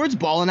JJ Ford's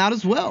balling out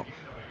as well.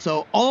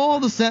 So all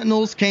the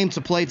Sentinels came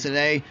to play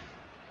today.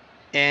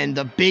 And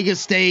the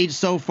biggest stage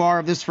so far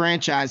of this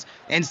franchise.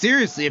 And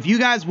seriously, if you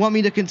guys want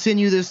me to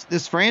continue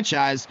this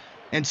franchise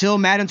until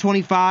Madden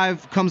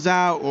 25 comes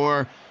out,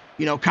 or,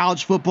 you know,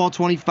 college football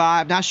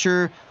 25, not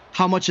sure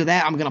how much of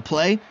that I'm going to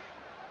play.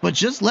 But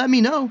just let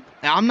me know.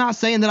 I'm not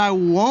saying that I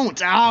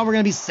won't. We're going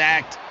to be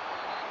sacked.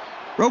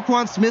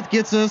 Roquan Smith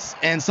gets us,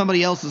 and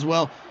somebody else as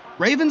well.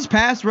 Ravens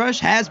pass rush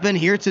has been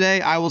here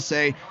today, I will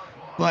say.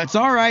 But it's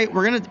all right.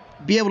 We're going to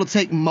be able to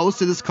take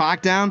most of this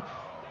clock down.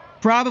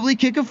 Probably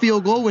kick a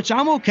field goal, which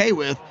I'm okay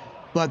with.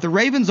 But the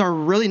Ravens are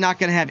really not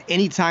going to have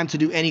any time to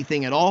do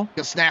anything at all.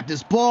 Gonna snap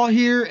this ball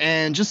here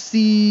and just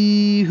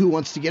see who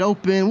wants to get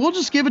open. We'll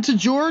just give it to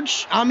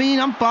George. I mean,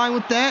 I'm fine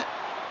with that.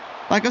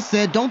 Like I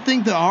said, don't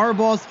think the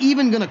Harbaugh's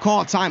even going to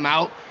call a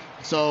timeout.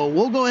 So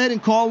we'll go ahead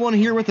and call one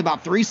here with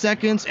about 3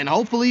 seconds and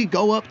hopefully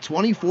go up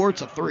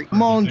 24-3.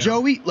 Come on,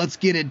 Joey. Let's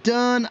get it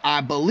done.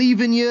 I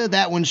believe in you.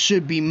 That one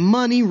should be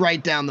money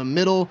right down the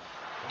middle.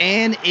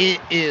 And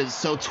it is.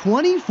 So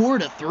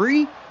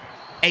 24-3.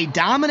 A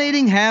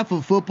dominating half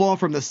of football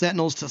from the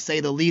Sentinels, to say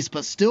the least,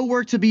 but still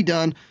work to be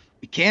done.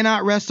 We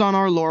cannot rest on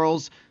our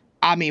laurels.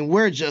 I mean,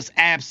 we're just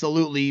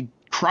absolutely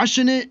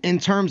crushing it in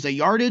terms of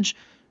yardage.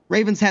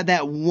 Ravens had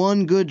that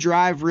one good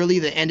drive, really,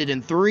 that ended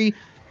in 3.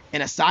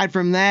 And aside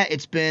from that,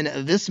 it's been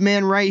this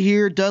man right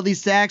here, Dudley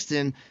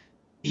Saxton.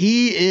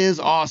 He is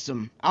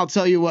awesome. I'll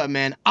tell you what,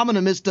 man. I'm going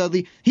to miss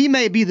Dudley. He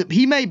may be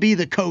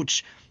the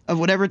coach of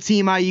whatever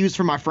team I use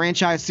for my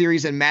franchise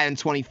series in Madden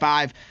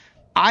 25.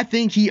 I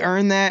think he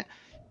earned that.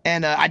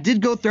 And I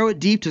did go throw it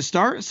deep to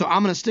start, so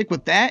I'm going to stick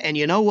with that. And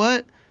you know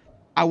what?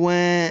 I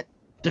went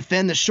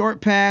defend the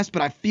short pass,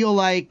 but I feel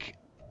like,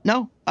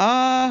 no,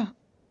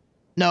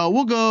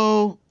 we'll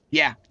go,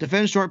 yeah,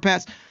 defend short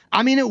pass.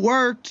 I mean, it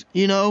worked,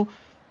 you know.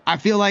 I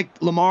feel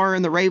like Lamar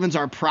and the Ravens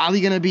are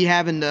probably going to be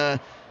having to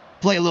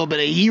play a little bit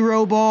of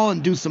hero ball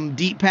and do some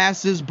deep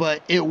passes,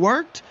 but it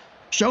worked.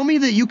 Show me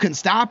that you can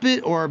stop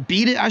it, or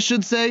beat it, I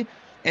should say,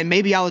 and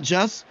maybe I'll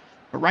adjust.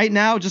 But right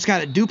now, just got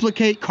to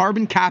duplicate,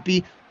 carbon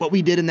copy what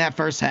we did in that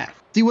first half.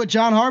 See what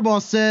John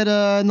Harbaugh said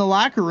in the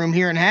locker room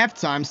here in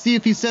halftime. See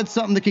if he said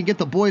something that can get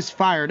the boys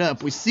fired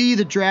up. We see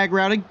the drag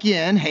route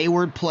again.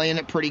 Hayward playing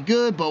it pretty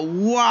good, but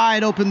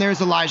wide open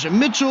there's Elijah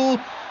Mitchell.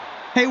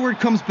 Hayward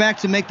comes back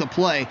to make the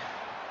play.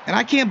 And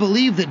I can't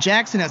believe that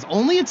Jackson has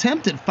only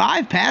attempted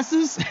 5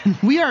 passes, and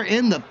we are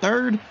in the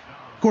third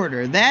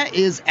quarter. That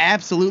is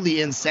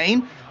absolutely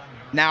insane.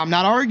 Now, I'm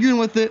not arguing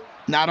with it.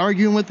 Not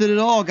arguing with it at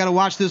all. Got to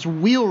watch this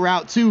wheel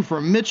route, too,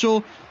 for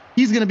Mitchell.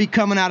 He's going to be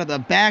coming out of the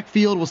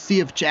backfield. We'll see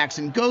if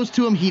Jackson goes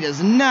to him. He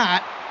does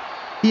not.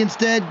 He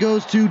instead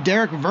goes to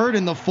Derek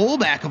Verdon, the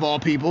fullback of all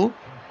people.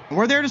 And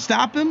we're there to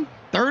stop him.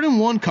 3rd and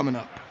 1 coming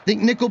up. I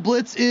think nickel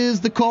blitz is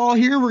the call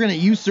here. We're going to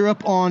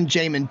usurp on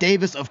Jamin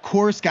Davis. Of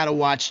course, got to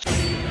watch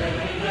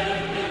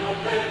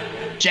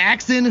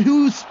Jackson,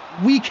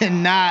 we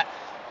cannot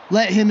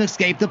let him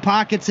escape the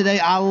pocket today.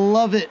 I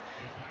love it.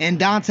 And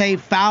Dante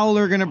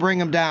Fowler going to bring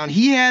him down.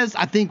 He has,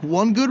 I think,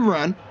 one good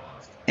run.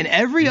 And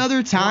every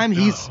other time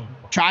he's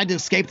tried to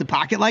escape the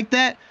pocket like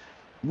that,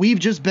 we've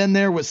just been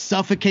there with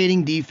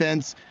suffocating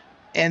defense.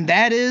 And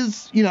that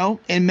is, you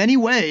know, in many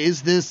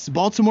ways, this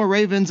Baltimore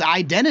Ravens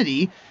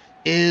identity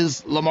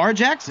is Lamar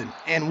Jackson.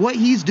 And what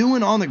he's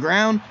doing on the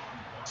ground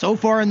so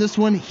far in this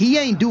one, he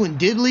ain't doing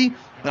diddly.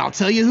 But I'll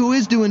tell you who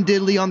is doing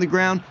diddly on the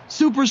ground.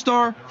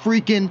 Superstar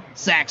freaking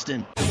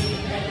Saxton.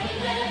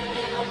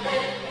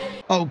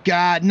 Oh,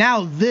 God.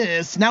 Now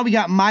we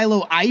got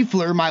Milo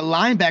Eifler, my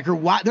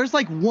linebacker. There's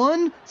like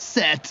one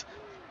set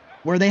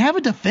where they have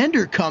a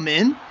defender come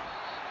in,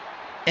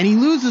 and he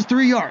loses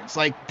 3 yards.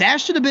 Like, that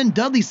should have been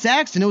Dudley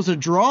Saxton. It was a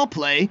draw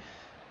play.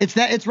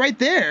 It's right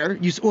there.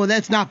 Well,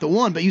 that's not the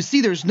one, but you see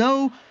there's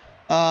no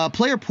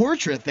player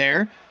portrait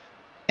there.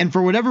 And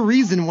for whatever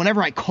reason,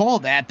 whenever I call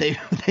that,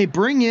 they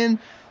bring in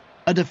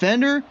a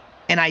defender,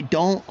 and I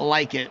don't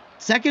like it.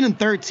 2nd and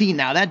 13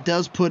 now. That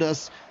does put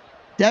us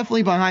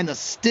definitely behind the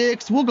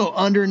sticks. We'll go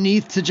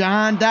underneath to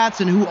Jahan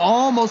Dotson, who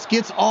almost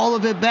gets all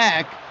of it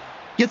back.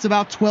 Gets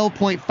about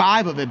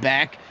 12.5 of it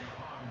back.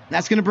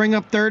 That's going to bring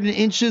up 3rd and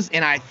inches,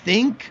 and I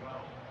think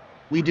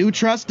we do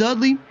trust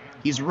Dudley.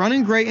 He's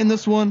running great in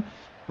this one.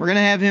 We're going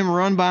to have him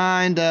run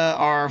behind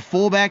our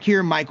fullback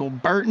here, Michael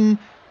Burton.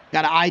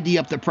 Got to ID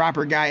up the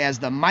proper guy as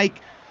the Mike.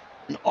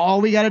 And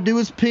all we got to do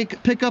is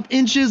pick up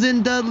inches,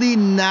 and Dudley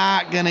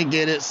not going to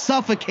get it.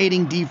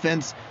 Suffocating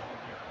defense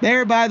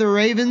there by the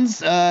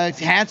Ravens.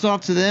 Hats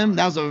off to them.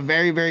 That was a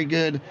very, very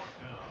good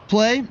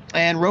play.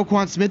 And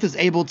Roquan Smith is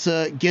able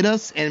to get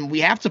us, and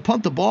we have to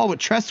punt the ball with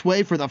Tress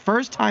Way for the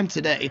first time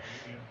today.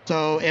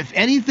 So if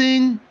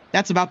anything,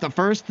 that's about the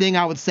first thing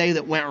I would say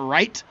that went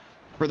right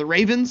for the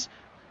Ravens.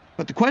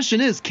 But the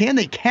question is, can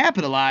they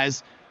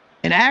capitalize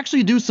and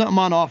actually do something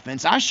on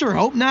offense? I sure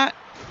hope not.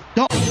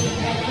 Don't.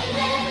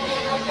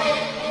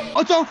 Oh,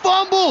 it's a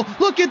fumble.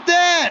 Look at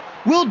that.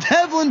 Will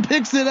Devlin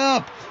picks it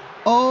up.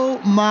 Oh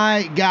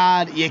my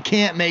God. You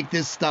can't make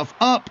this stuff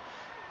up.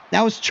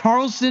 That was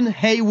Charleston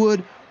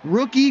Haywood,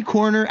 rookie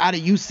corner out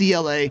of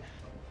UCLA.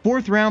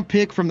 4th round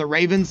pick from the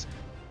Ravens.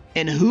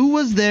 And who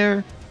was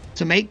there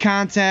to make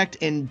contact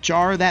and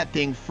jar that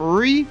thing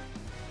free?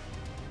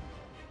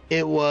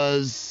 It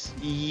was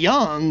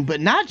Young, but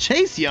not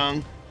Chase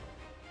Young.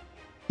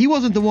 He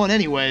wasn't the one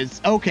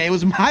anyways. Okay, it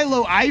was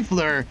Milo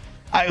Eifler.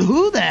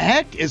 Who the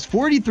heck is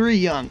 43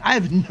 Young? I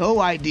have no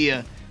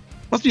idea.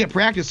 Must be a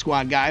practice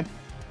squad guy.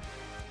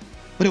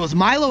 But it was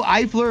Milo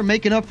Eifler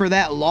making up for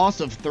that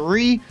loss of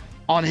 3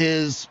 on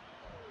his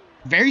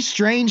very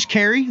strange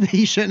carry that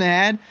he shouldn't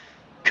have had.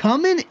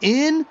 Coming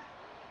in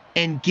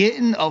and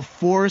getting a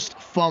forced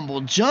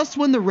fumble just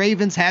when the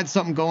Ravens had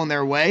something going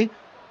their way.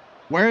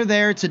 We're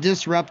there to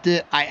disrupt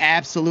it. I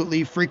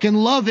absolutely freaking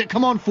love it.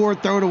 Come on,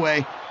 Ford, throw it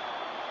away.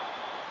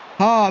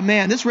 Oh,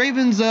 man, this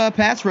Ravens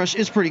pass rush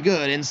is pretty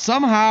good, and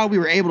somehow we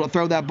were able to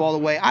throw that ball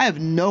away. I have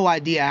no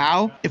idea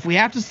how. If we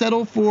have to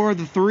settle for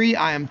the 3,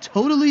 I am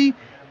totally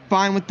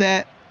fine with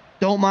that.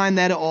 Don't mind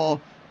that at all.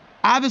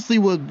 Obviously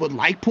would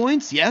like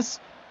points, yes.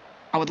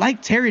 I would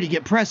like Terry to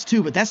get pressed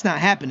too, but that's not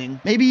happening.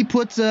 Maybe he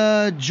puts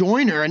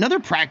Joyner, another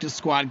practice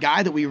squad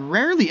guy that we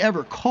rarely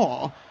ever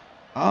call.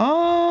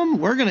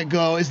 We're going to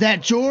go. Is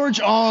that George?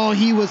 Oh,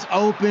 he was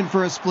open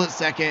for a split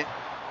second.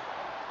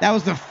 That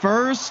was the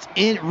first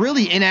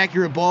really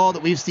inaccurate ball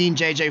that we've seen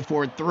J.J.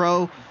 Ford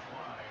throw.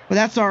 But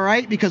that's all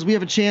right because we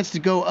have a chance to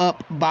go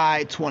up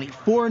by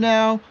 24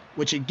 now,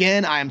 which,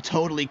 again, I am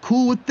totally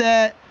cool with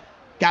that.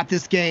 Got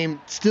this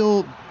game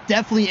still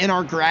definitely in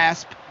our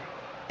grasp.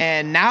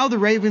 And now the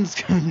Ravens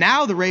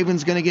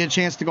going to get a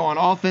chance to go on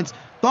offense.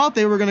 Thought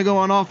they were going to go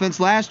on offense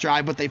last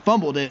drive, but they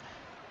fumbled it.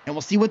 And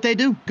we'll see what they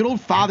do. Good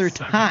old Father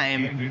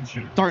Time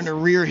starting to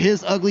rear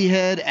his ugly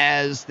head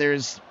as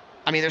there's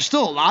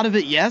still a lot of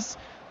it, yes.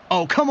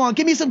 Oh, come on,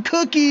 give me some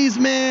cookies,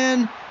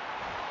 man.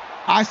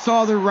 I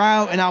saw the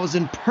route, and I was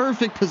in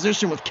perfect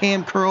position with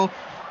Cam Curl.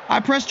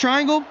 I pressed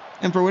triangle,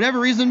 and for whatever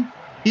reason,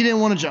 he didn't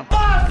want to jump.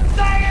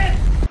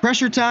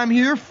 Pressure time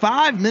here,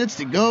 5 minutes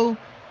to go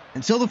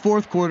until the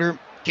 4th quarter.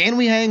 Can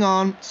we hang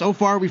on? So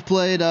far, we've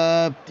played,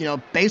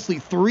 basically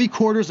 3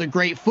 quarters of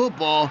great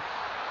football.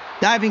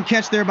 Diving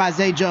catch there by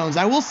Zay Jones.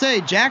 I will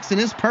say Jackson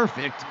is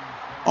perfect,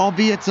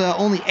 albeit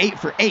only 8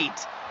 for 8.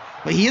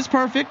 But he is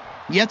perfect.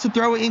 Yet to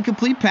throw an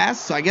incomplete pass.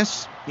 So I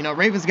guess,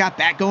 Ravens got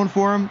that going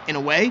for him in a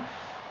way.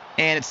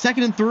 And it's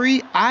 2nd and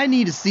 3. I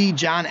need to see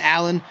John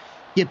Allen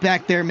get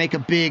back there and make a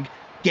big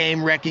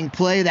game-wrecking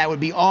play. That would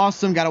be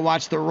awesome. Got to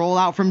watch the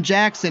rollout from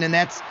Jackson. And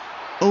that's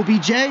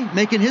OBJ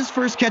making his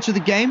first catch of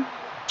the game.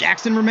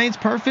 Jackson remains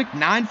perfect.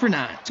 9 for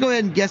 9. Let's go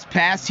ahead and guess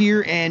pass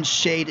here and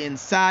shade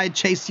inside.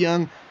 Chase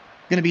Young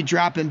going to be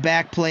dropping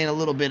back, playing a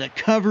little bit of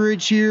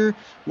coverage here.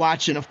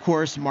 Watching, of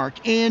course,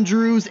 Mark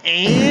Andrews.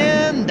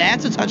 And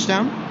that's a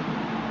touchdown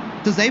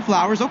to Zay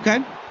Flowers.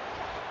 Okay.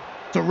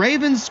 So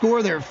Ravens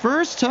score their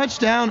first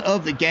touchdown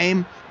of the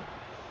game.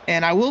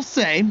 And I will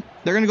say,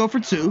 they're going to go for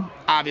 2,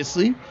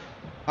 obviously.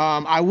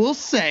 I will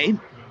say,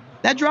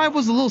 that drive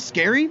was a little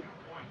scary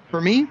for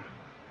me.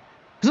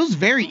 Because it was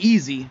very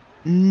easy.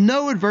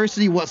 No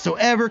adversity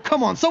whatsoever.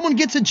 Come on, someone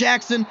get to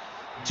Jackson.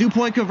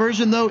 2-point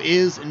conversion, though,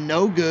 is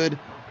no good.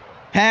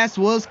 Pass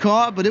was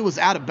caught, but it was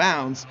out of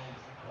bounds.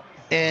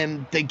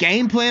 And the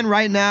game plan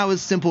right now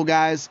is simple,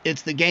 guys.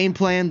 It's the game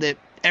plan that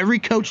every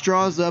coach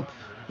draws up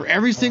for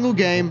every single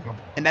game,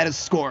 and that is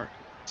score.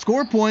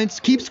 Score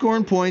points, keep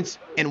scoring points,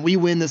 and we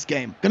win this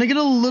game. Gonna get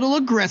a little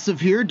aggressive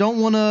here. Don't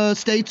want to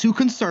stay too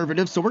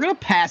conservative, so we're gonna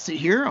pass it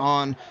here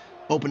on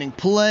opening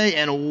play,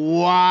 and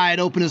wide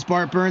open is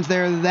Bart Burns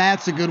there.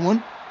 That's a good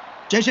one.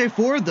 J.J.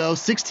 Ford, though,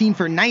 16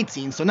 for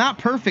 19, so not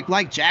perfect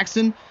like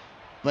Jackson,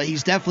 but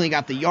he's definitely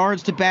got the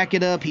yards to back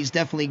it up. He's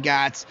definitely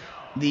got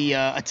the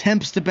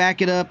attempts to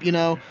back it up,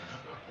 And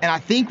I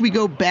think we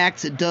go back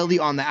to Dudley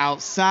on the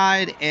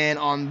outside, and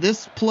on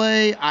this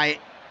play, I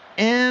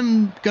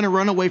am going to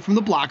run away from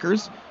the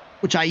blockers,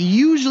 which I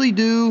usually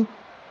do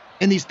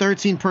in these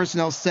 13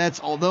 personnel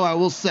sets, although I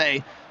will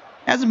say,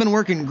 hasn't been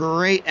working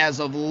great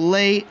as of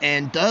late,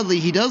 and Dudley,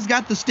 he does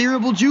got the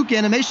steerable juke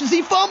animations.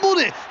 He fumbled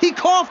it. He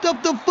coughed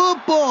up the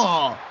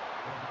football.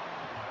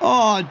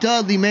 Oh,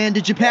 Dudley, man,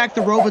 did you pack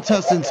the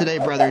Robitussin today,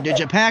 brother? Did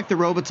you pack the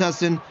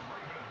Robitussin?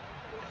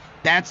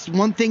 That's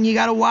one thing you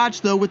got to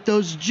watch, though, with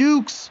those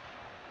jukes.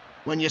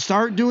 When you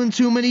start doing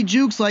too many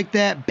jukes like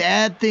that,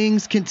 bad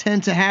things can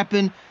tend to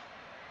happen.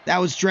 That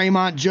was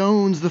Draymond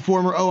Jones, the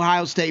former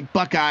Ohio State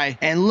Buckeye.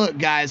 And look,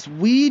 guys,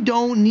 we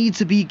don't need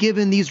to be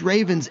giving these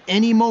Ravens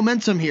any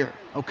momentum here,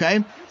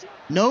 okay?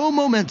 No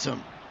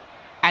momentum.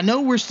 I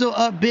know we're still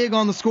up big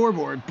on the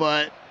scoreboard,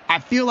 but I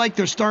feel like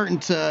they're starting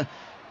to,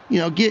 you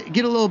know, get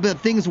a little bit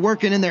of things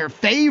working in their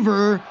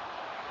favor.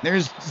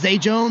 There's Zay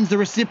Jones, the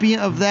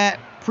recipient of that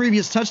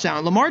previous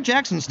touchdown. Lamar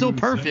Jackson's still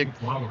perfect.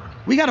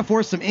 We got to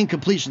force some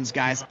incompletions,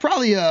 guys.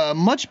 Probably a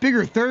much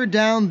bigger third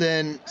down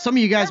than some of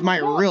you guys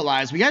might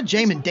realize. We got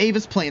Jamin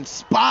Davis playing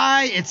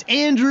spy. It's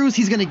Andrews.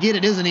 He's going to get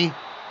it, isn't he?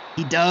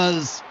 He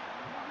does.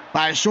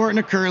 By a short and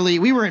a curly.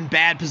 We were in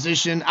bad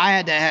position. I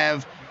had to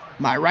have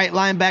my right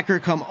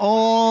linebacker come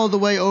all the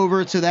way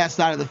over to that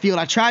side of the field.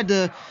 I tried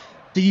to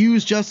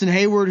use Justin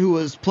Hayward, who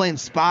was playing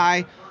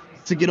spy,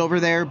 to get over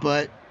there,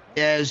 but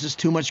yeah, it was just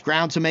too much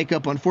ground to make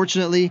up,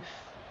 unfortunately.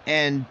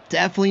 And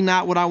definitely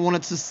not what I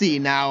wanted to see.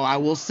 Now, I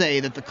will say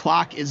that the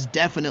clock is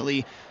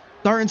definitely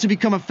starting to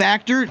become a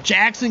factor.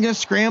 Jackson going to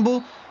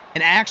scramble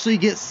and actually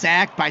get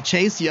sacked by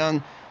Chase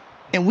Young.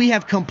 And we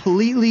have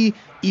completely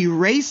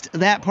erased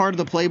that part of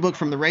the playbook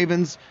from the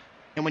Ravens.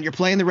 And when you're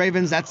playing the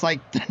Ravens, that's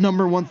like the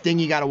 #1 thing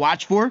you got to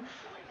watch for.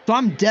 So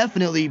I'm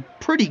definitely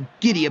pretty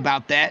giddy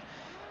about that,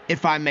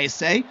 if I may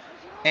say.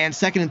 And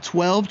 2nd and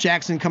 12,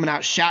 Jackson coming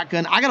out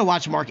shotgun. I got to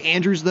watch Mark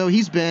Andrews, though.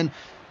 He's been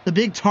the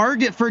big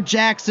target for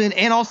Jackson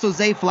and also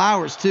Zay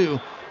Flowers, too.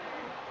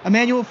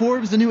 Emmanuel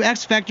Forbes, the new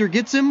X Factor,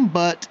 gets him,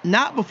 but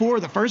not before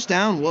the first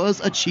down was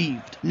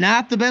achieved.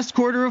 Not the best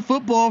quarter of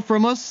football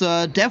from us.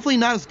 Definitely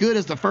not as good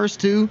as the first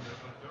two.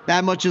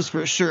 That much is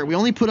for sure. We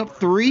only put up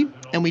 3,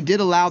 and we did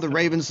allow the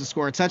Ravens to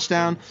score a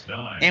touchdown.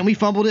 And we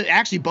fumbled it.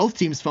 Actually, both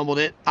teams fumbled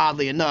it,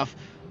 oddly enough.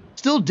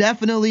 Still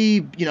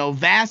definitely, you know,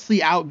 vastly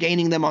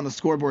outgaining them on the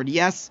scoreboard,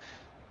 yes.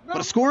 But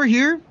a score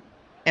here,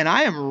 and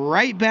I am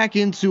right back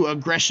into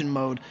aggression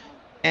mode.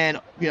 And,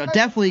 you know,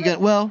 definitely good.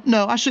 Well,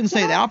 no, I shouldn't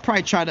say that. I'll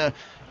probably try to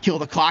kill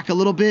the clock a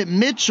little bit.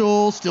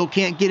 Mitchell still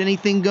can't get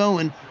anything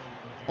going.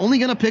 Only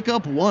going to pick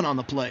up 1 on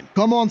the play.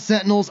 Come on,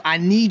 Sentinels. I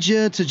need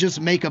you to just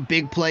make a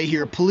big play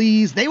here,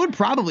 please. They would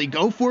probably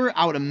go for it,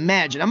 I would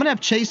imagine. I'm going to have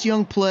Chase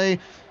Young play a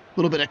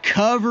little bit of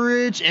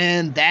coverage,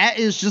 and that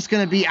is just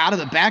going to be out of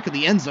the back of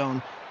the end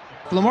zone.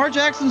 Lamar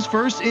Jackson's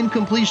first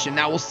incompletion.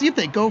 Now, we'll see if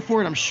they go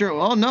for it, I'm sure.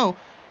 Well, no.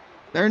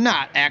 They're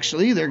not,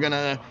 actually. They're going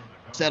to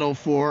settle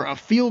for a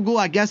field goal.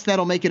 I guess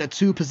that'll make it a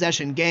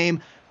 2-possession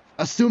game,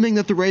 assuming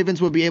that the Ravens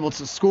would be able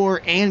to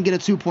score and get a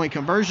 2-point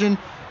conversion.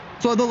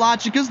 So the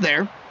logic is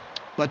there.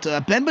 But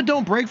bend but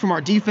don't break from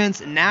our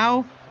defense.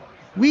 Now,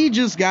 we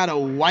just got to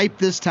wipe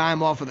this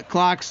time off of the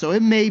clock. So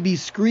it may be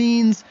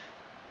screens,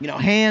 you know,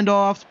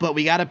 handoffs, but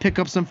we got to pick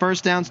up some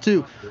first downs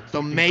too.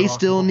 So may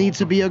still need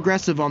to be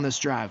aggressive on this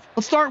drive.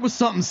 Let's start with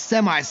something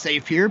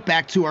semi-safe here.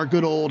 Back to our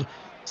good old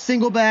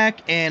single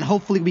back, and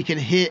hopefully we can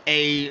hit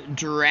a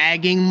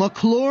dragging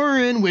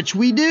McLaurin, which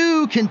we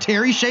do. Can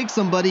Terry shake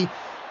somebody?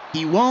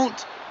 He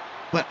won't,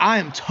 but I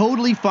am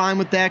totally fine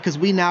with that because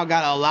we now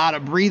got a lot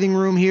of breathing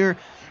room here,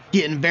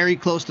 getting very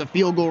close to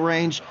field goal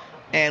range,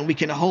 and we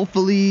can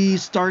hopefully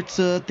start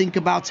to think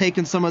about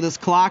taking some of this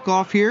clock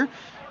off here.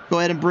 Go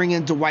ahead and bring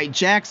in Dwight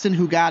Jackson,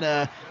 who got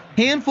a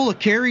handful of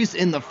carries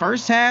in the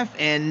first half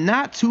and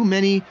not too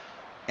many,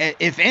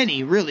 if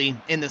any, really,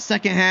 in the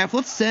second half.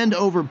 Let's send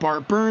over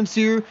Bart Burns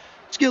here.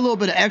 Let's get a little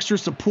bit of extra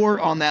support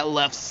on that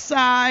left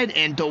side.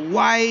 And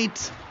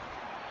Dwight,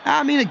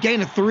 I mean, a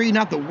gain of 3,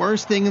 not the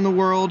worst thing in the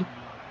world,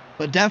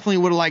 but definitely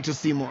would have liked to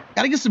see more.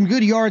 Got to get some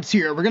good yards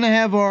here. We're going to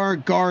have our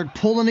guard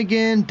pulling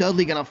again.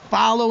 Dudley going to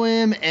follow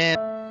him, and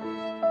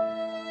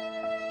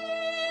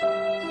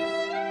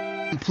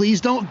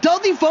please don't.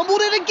 Dudley fumbled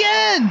it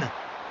again.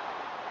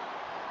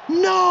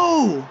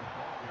 No.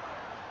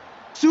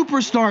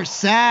 Superstar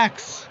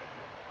sacks.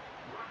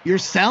 You're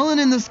selling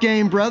in this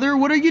game, brother.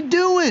 What are you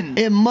doing?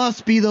 It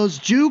must be those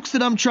jukes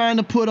that I'm trying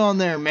to put on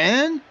there,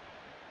 man.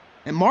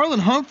 And Marlon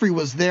Humphrey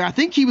was there. I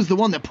think he was the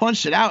one that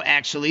punched it out,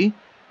 actually.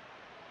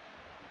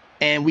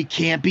 And we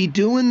can't be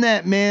doing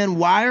that, man.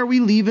 Why are we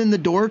leaving the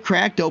door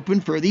cracked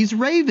open for these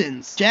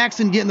Ravens?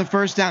 Jackson getting the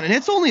first down. And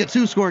it's only a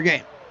 2-score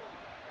game,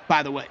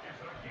 by the way.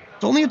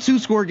 It's only a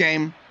 2-score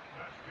game.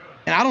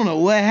 And I don't know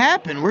what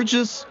happened.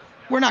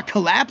 We're not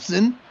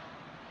collapsing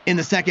in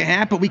the second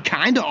half, but we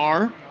kind of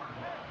are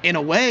in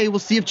a way. We'll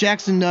see if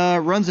Jackson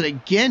runs it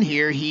again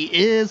here. He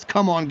is.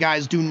 Come on,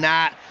 guys. Do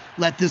not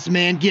let this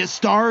man get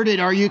started.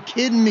 Are you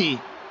kidding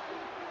me?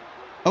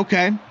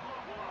 Okay.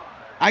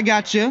 I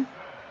got you.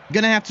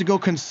 Gonna have to go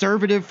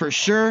conservative for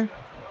sure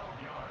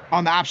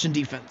on the option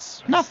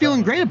defense. I'm not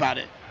feeling great about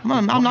it.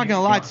 I'm not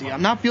gonna lie to you.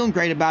 I'm not feeling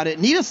great about it.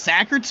 Need a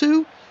sack or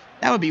two?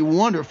 That would be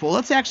wonderful.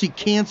 Let's actually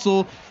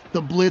cancel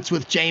the blitz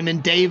with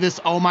Jamin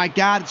Davis. Oh my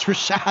God, it's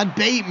Rashad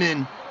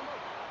Bateman.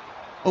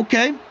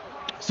 Okay,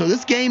 so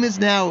this game is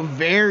now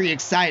very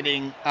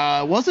exciting.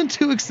 Wasn't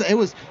too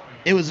exciting.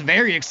 It was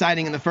very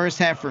exciting in the first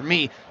half for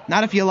me.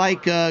 Not if you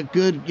like good,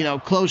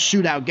 close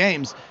shootout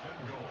games.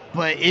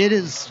 but it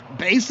is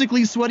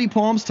basically sweaty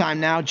palms time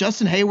now.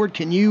 Justin Hayward,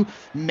 can you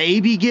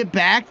maybe get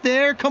back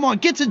there? Come on,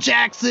 get to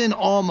Jackson.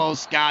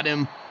 Almost got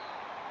him.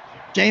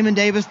 Jamin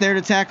Davis there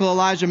to tackle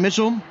Elijah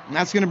Mitchell. And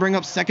that's going to bring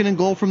up 2nd and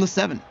goal from the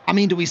 7. I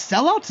mean, do we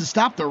sell out to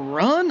stop the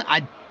run?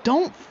 I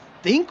don't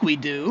think we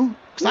do,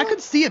 because I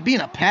could see it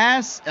being a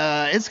pass.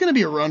 It's going to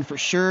be a run for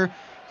sure.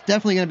 It's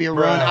definitely going to be a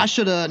run. I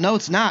should have. No,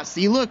 it's not.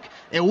 See, look,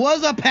 it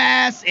was a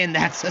pass, and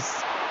that's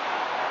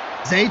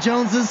Zay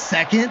Jones'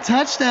 2nd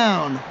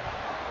touchdown.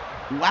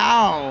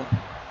 Wow.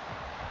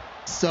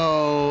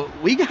 So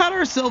we got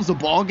ourselves a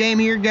ball game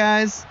here,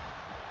 guys.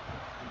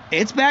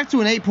 It's back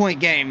to an 8-point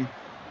game.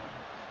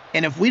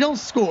 And if we don't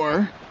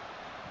score,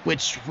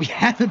 which we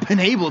haven't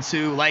been able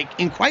to, like,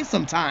 in quite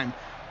some time,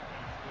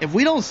 if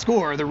we don't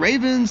score, the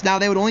Ravens, now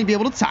they would only be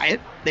able to tie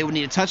it. They would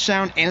need a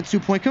touchdown and a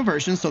 2-point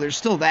conversion, so there's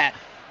still that.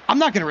 I'm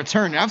not going to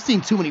return it. I've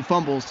seen too many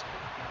fumbles.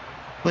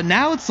 But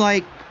now it's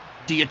like,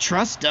 do you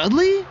trust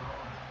Dudley?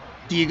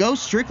 Do you go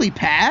strictly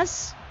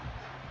pass?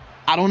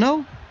 I don't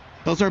know.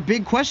 Those are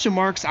big question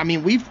marks. I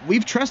mean,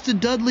 we've trusted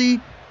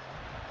Dudley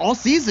all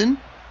season.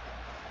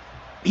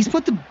 He's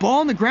put the ball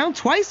on the ground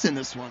twice in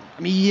this one.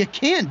 I mean, you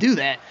can't do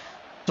that.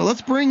 So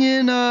let's bring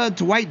in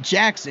Dwight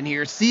Jackson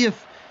here, see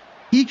if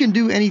he can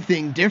do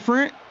anything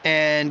different.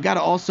 And got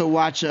to also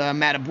watch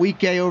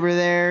Matabwike over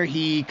there.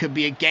 He could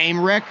be a game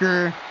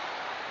wrecker.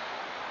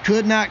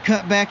 Could not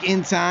cut back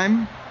in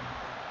time.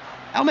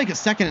 I'll make a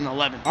 2nd and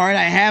 11. All right,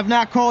 I have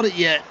not called it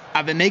yet.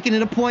 I've been making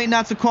it a point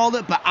not to call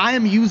it, but I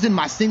am using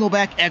my single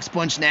back X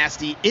Bunch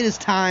Nasty. It is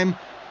time,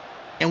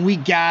 and we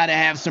got to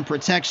have some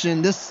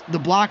protection. The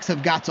blocks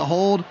have got to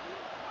hold,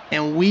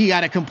 and we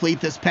got to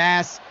complete this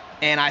pass.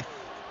 And I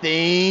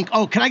think,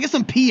 oh, can I get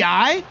some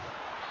PI?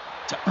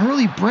 It's an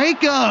early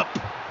breakup.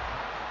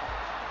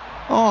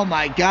 Oh,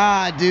 my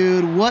God,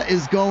 dude. What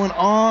is going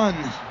on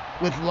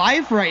with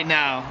life right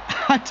now?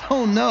 I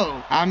don't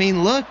know. I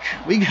mean, look,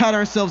 we got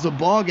ourselves a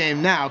ball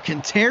game now.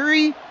 Can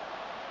Terry,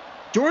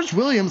 George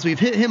Williams, we've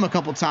hit him a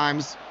couple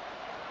times.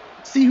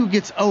 See who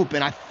gets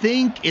open. I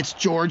think it's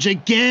George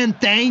again.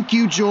 Thank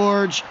you,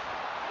 George.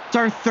 It's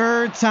our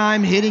 3rd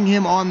time hitting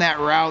him on that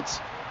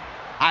route.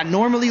 I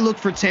normally look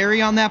for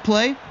Terry on that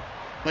play,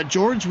 but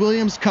George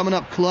Williams coming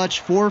up clutch,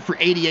 4 for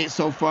 88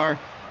 so far,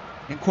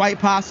 and quite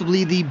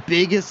possibly the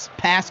biggest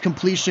pass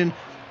completion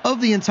of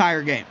the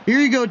entire game. Here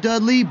you go,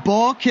 Dudley.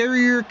 Ball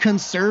carrier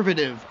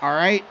conservative, all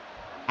right?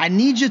 I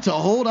need you to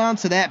hold on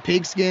to that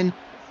pigskin.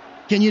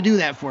 Can you do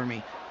that for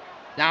me?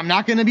 Now, I'm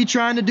not going to be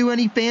trying to do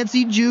any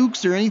fancy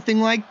jukes or anything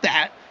like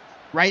that.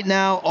 Right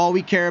now, all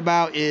we care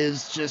about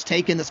is just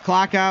taking this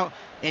clock out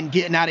and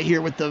getting out of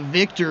here with the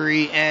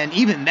victory. And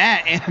even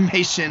that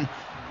animation,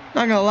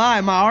 not going to lie,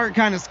 my heart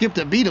kind of skipped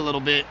a beat a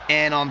little bit.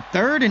 And on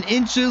 3rd and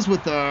inches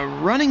with a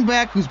running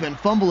back who's been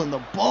fumbling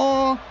the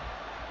ball,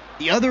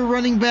 the other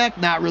running back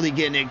not really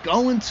getting it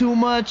going too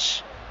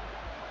much.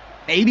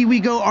 Maybe we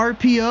go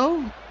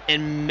RPO,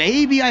 and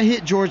maybe I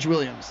hit George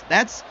Williams.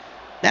 That's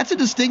a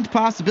distinct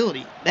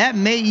possibility. That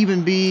may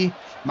even be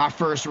my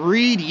first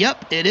read.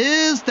 Yep, it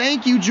is.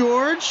 Thank you,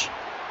 George.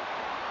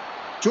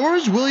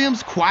 George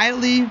Williams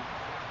quietly.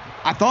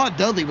 I thought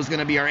Dudley was going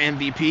to be our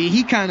MVP.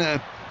 He kind of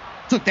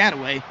took that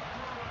away.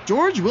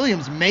 George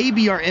Williams may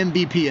be our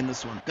MVP in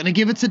this one. Gonna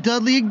give it to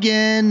Dudley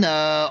again.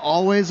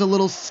 Always a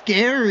little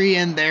scary,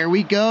 and there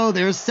we go.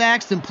 There's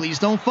Saxton. Please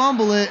don't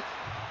fumble it.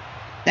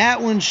 That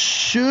one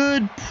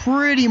should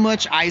pretty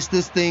much ice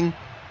this thing.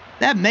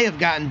 That may have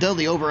gotten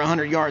Dudley over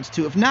 100 yards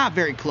too, if not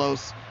very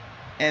close.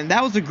 And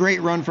that was a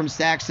great run from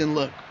Saxton.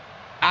 Look,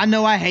 I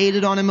know I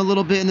hated on him a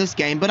little bit in this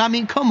game, but I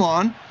mean, come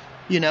on.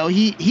 You know,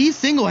 he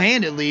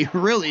single-handedly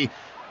really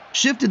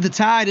shifted the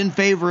tide in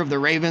favor of the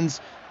Ravens.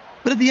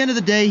 But at the end of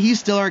the day, he's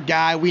still our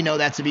guy. We know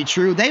that to be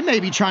true. They may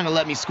be trying to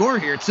let me score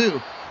here,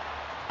 too.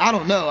 I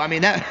don't know. I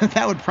mean,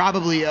 that would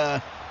probably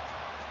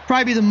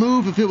be the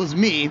move if it was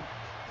me.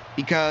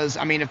 Because,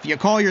 I mean, if you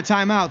call your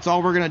timeouts,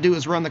 all we're going to do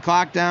is run the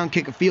clock down,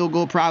 kick a field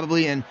goal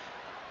probably, and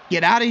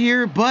get out of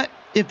here. But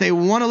if they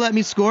want to let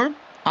me score,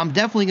 I'm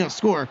definitely going to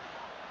score.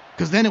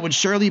 Because then it would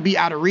surely be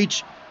out of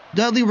reach.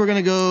 Dudley, we're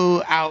going to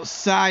go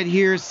outside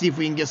here, see if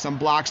we can get some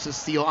blocks to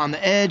steal on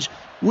the edge,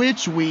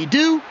 which we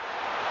do.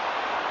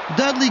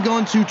 Dudley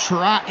going to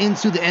trot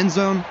into the end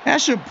zone. That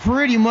should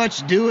pretty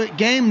much do it.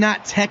 Game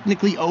not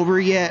technically over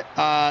yet.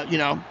 You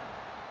know,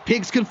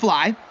 pigs could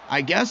fly,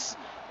 I guess.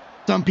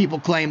 Some people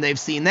claim they've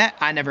seen that.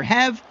 I never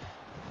have.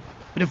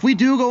 But if we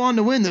do go on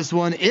to win this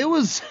one, it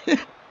was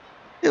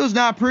it was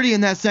not pretty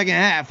in that second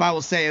half, I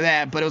will say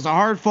that. But it was a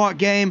hard-fought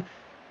game.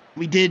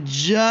 We did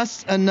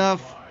just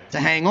enough to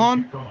hang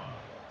on.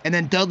 And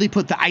then Dudley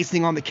put the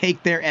icing on the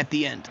cake there at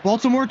the end.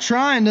 Baltimore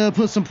trying to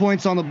put some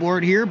points on the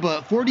board here,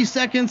 but 40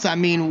 seconds, I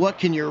mean, what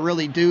can you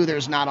really do?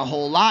 There's not a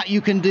whole lot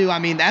you can do. I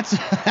mean, that's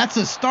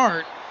a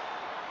start.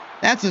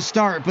 That's a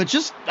start, but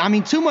just, I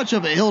mean, too much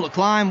of a hill to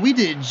climb. We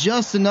did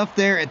just enough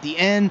there at the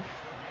end,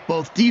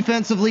 both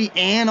defensively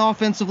and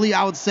offensively,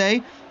 I would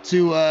say,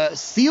 to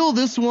seal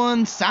this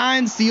one.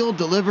 Signed, sealed,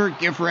 delivered,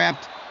 gift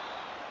wrapped.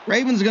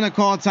 Ravens going to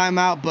call a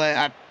timeout,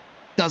 but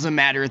Doesn't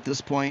matter at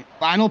this point.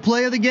 Final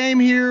play of the game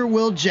here.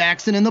 Will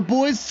Jackson and the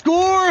boys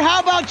score. How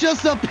about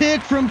just a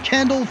pick from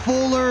Kendall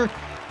Fuller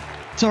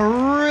to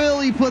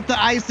really put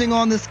the icing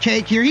on this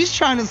cake here? He's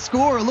trying to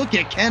score. Look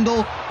at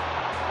Kendall.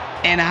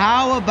 And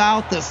how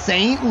about the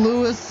St.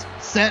 Louis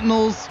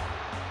Sentinels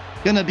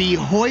gonna be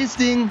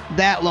hoisting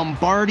that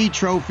Lombardi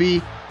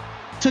trophy?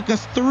 Took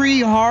us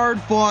 3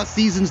 hard-fought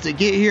seasons to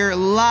get here. A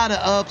lot of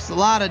ups, a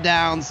lot of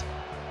downs,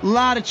 a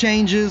lot of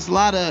changes, a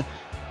lot of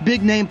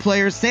big-name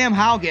players. Sam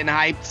Howell getting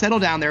hyped. Settle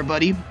down there,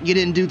 buddy. You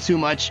didn't do too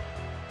much.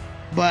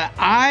 But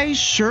I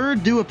sure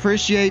do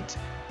appreciate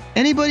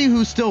anybody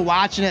who's still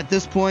watching at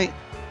this point.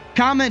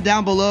 Comment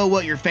down below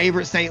what your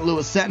favorite St.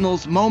 Louis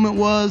Sentinels moment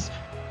was,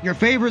 your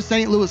favorite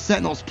St. Louis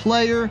Sentinels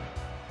player,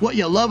 what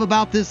you love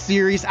about this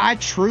series. I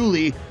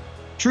truly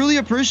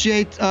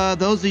appreciate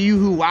those of you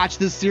who watch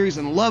this series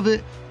and love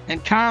it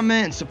and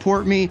comment and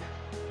support me.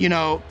 You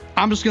know,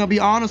 I'm just going to be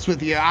honest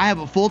with you. I have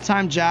a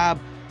full-time job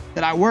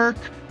that I work,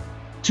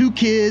 2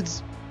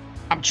 kids.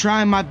 I'm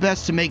trying my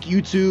best to make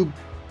YouTube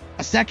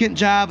a second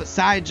job, a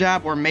side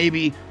job, or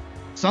maybe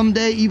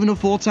someday even a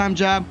full-time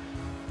job.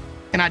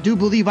 And I do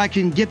believe I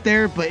can get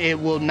there, but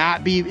it'll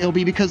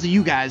be because of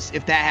you guys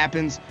if that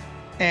happens.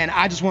 And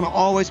I just want to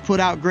always put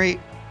out great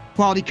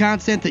quality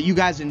content that you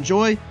guys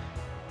enjoy.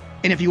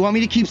 And if you want me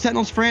to keep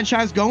Sentinels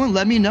Franchise going,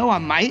 let me know. I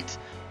might.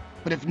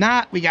 But if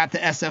not, we got the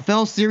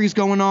SFL series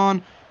going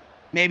on.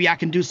 Maybe I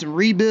can do some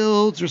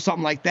rebuilds or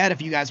something like that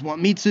if you guys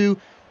want me to.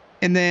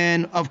 And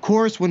then, of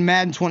course, when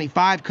Madden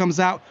 25 comes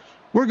out,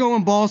 we're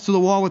going balls to the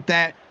wall with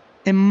that.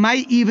 And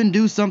might even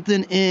do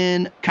something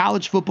in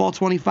College Football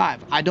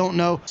 25. I don't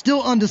know.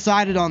 Still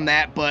undecided on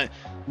that, but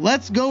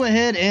let's go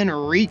ahead and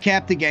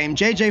recap the game.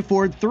 J.J.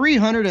 Ford,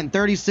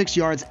 336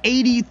 yards,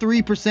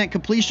 83%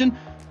 completion,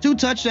 2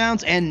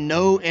 touchdowns, and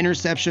no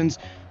interceptions.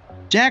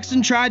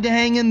 Jackson tried to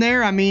hang in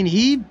there. I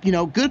mean,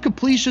 good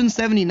completion,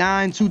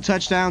 79, 2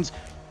 touchdowns.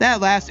 That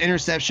last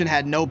interception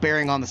had no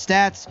bearing on the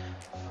stats.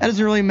 That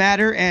doesn't really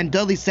matter. And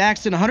Dudley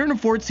Saxton,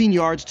 114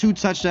 yards, 2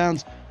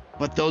 touchdowns.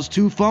 But those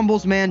 2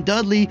 fumbles, man,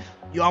 Dudley,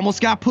 you almost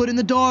got put in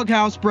the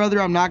doghouse,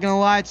 brother. I'm not going to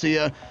lie to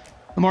you.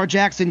 Lamar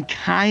Jackson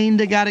kind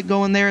of got it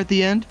going there at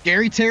the end.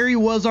 Gary Terry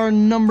was our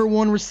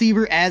 #1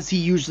 receiver, as he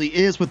usually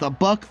is, with a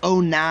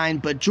 $109.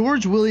 But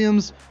George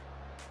Williams,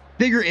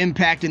 bigger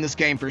impact in this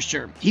game for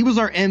sure. He was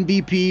our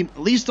MVP, at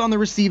least on the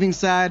receiving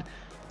side.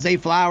 Zay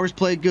Flowers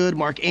played good.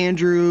 Mark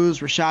Andrews,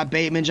 Rashad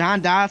Bateman.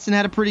 John Dotson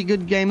had a pretty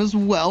good game as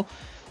well.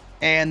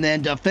 And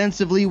then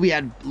defensively, we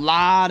had a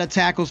lot of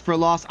tackles for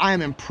loss. I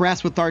am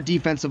impressed with our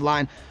defensive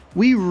line.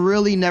 We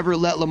really never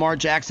let Lamar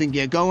Jackson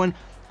get going.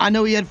 I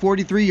know he had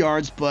 43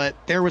 yards, but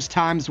there was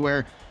times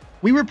where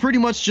we were pretty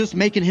much just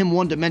making him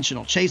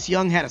one-dimensional. Chase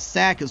Young had a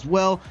sack as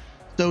well.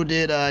 So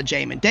did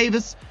Jamin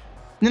Davis.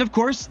 And then, of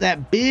course,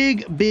 that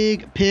big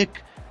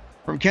pick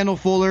from Kendall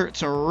Fuller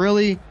to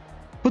really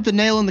put the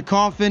nail in the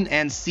coffin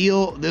and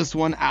seal this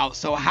one out.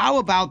 So how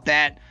about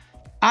that?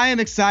 I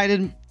am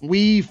excited.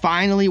 We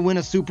finally win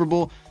a Super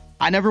Bowl.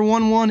 I never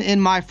won one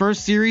in my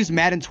first series,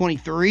 Madden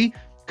 23,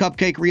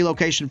 Cupcake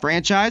Relocation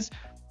Franchise.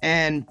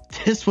 And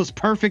this was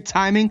perfect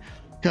timing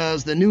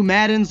because the new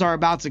Maddens are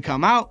about to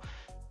come out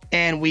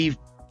and we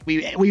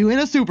win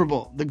a Super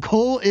Bowl. The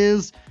goal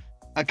is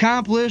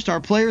accomplished.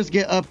 Our players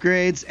get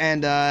upgrades.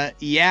 And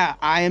yeah,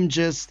 I am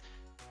just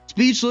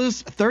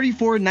speechless.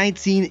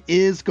 34-19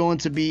 is going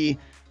to be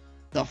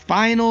the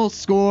final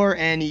score,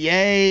 and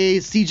yay,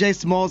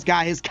 CJ Smallz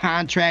got his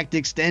contract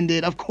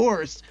extended. Of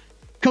course,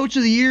 Coach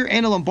of the Year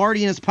and a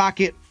Lombardi in his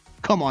pocket.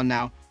 Come on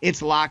now,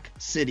 it's Lock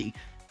City.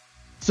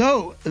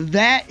 So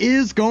that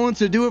is going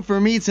to do it for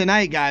me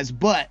tonight, guys.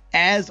 But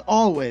as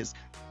always,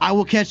 I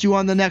will catch you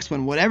on the next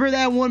one, whatever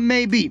that one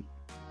may be.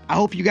 I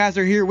hope you guys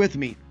are here with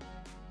me.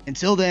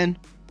 Until then,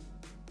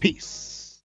 peace.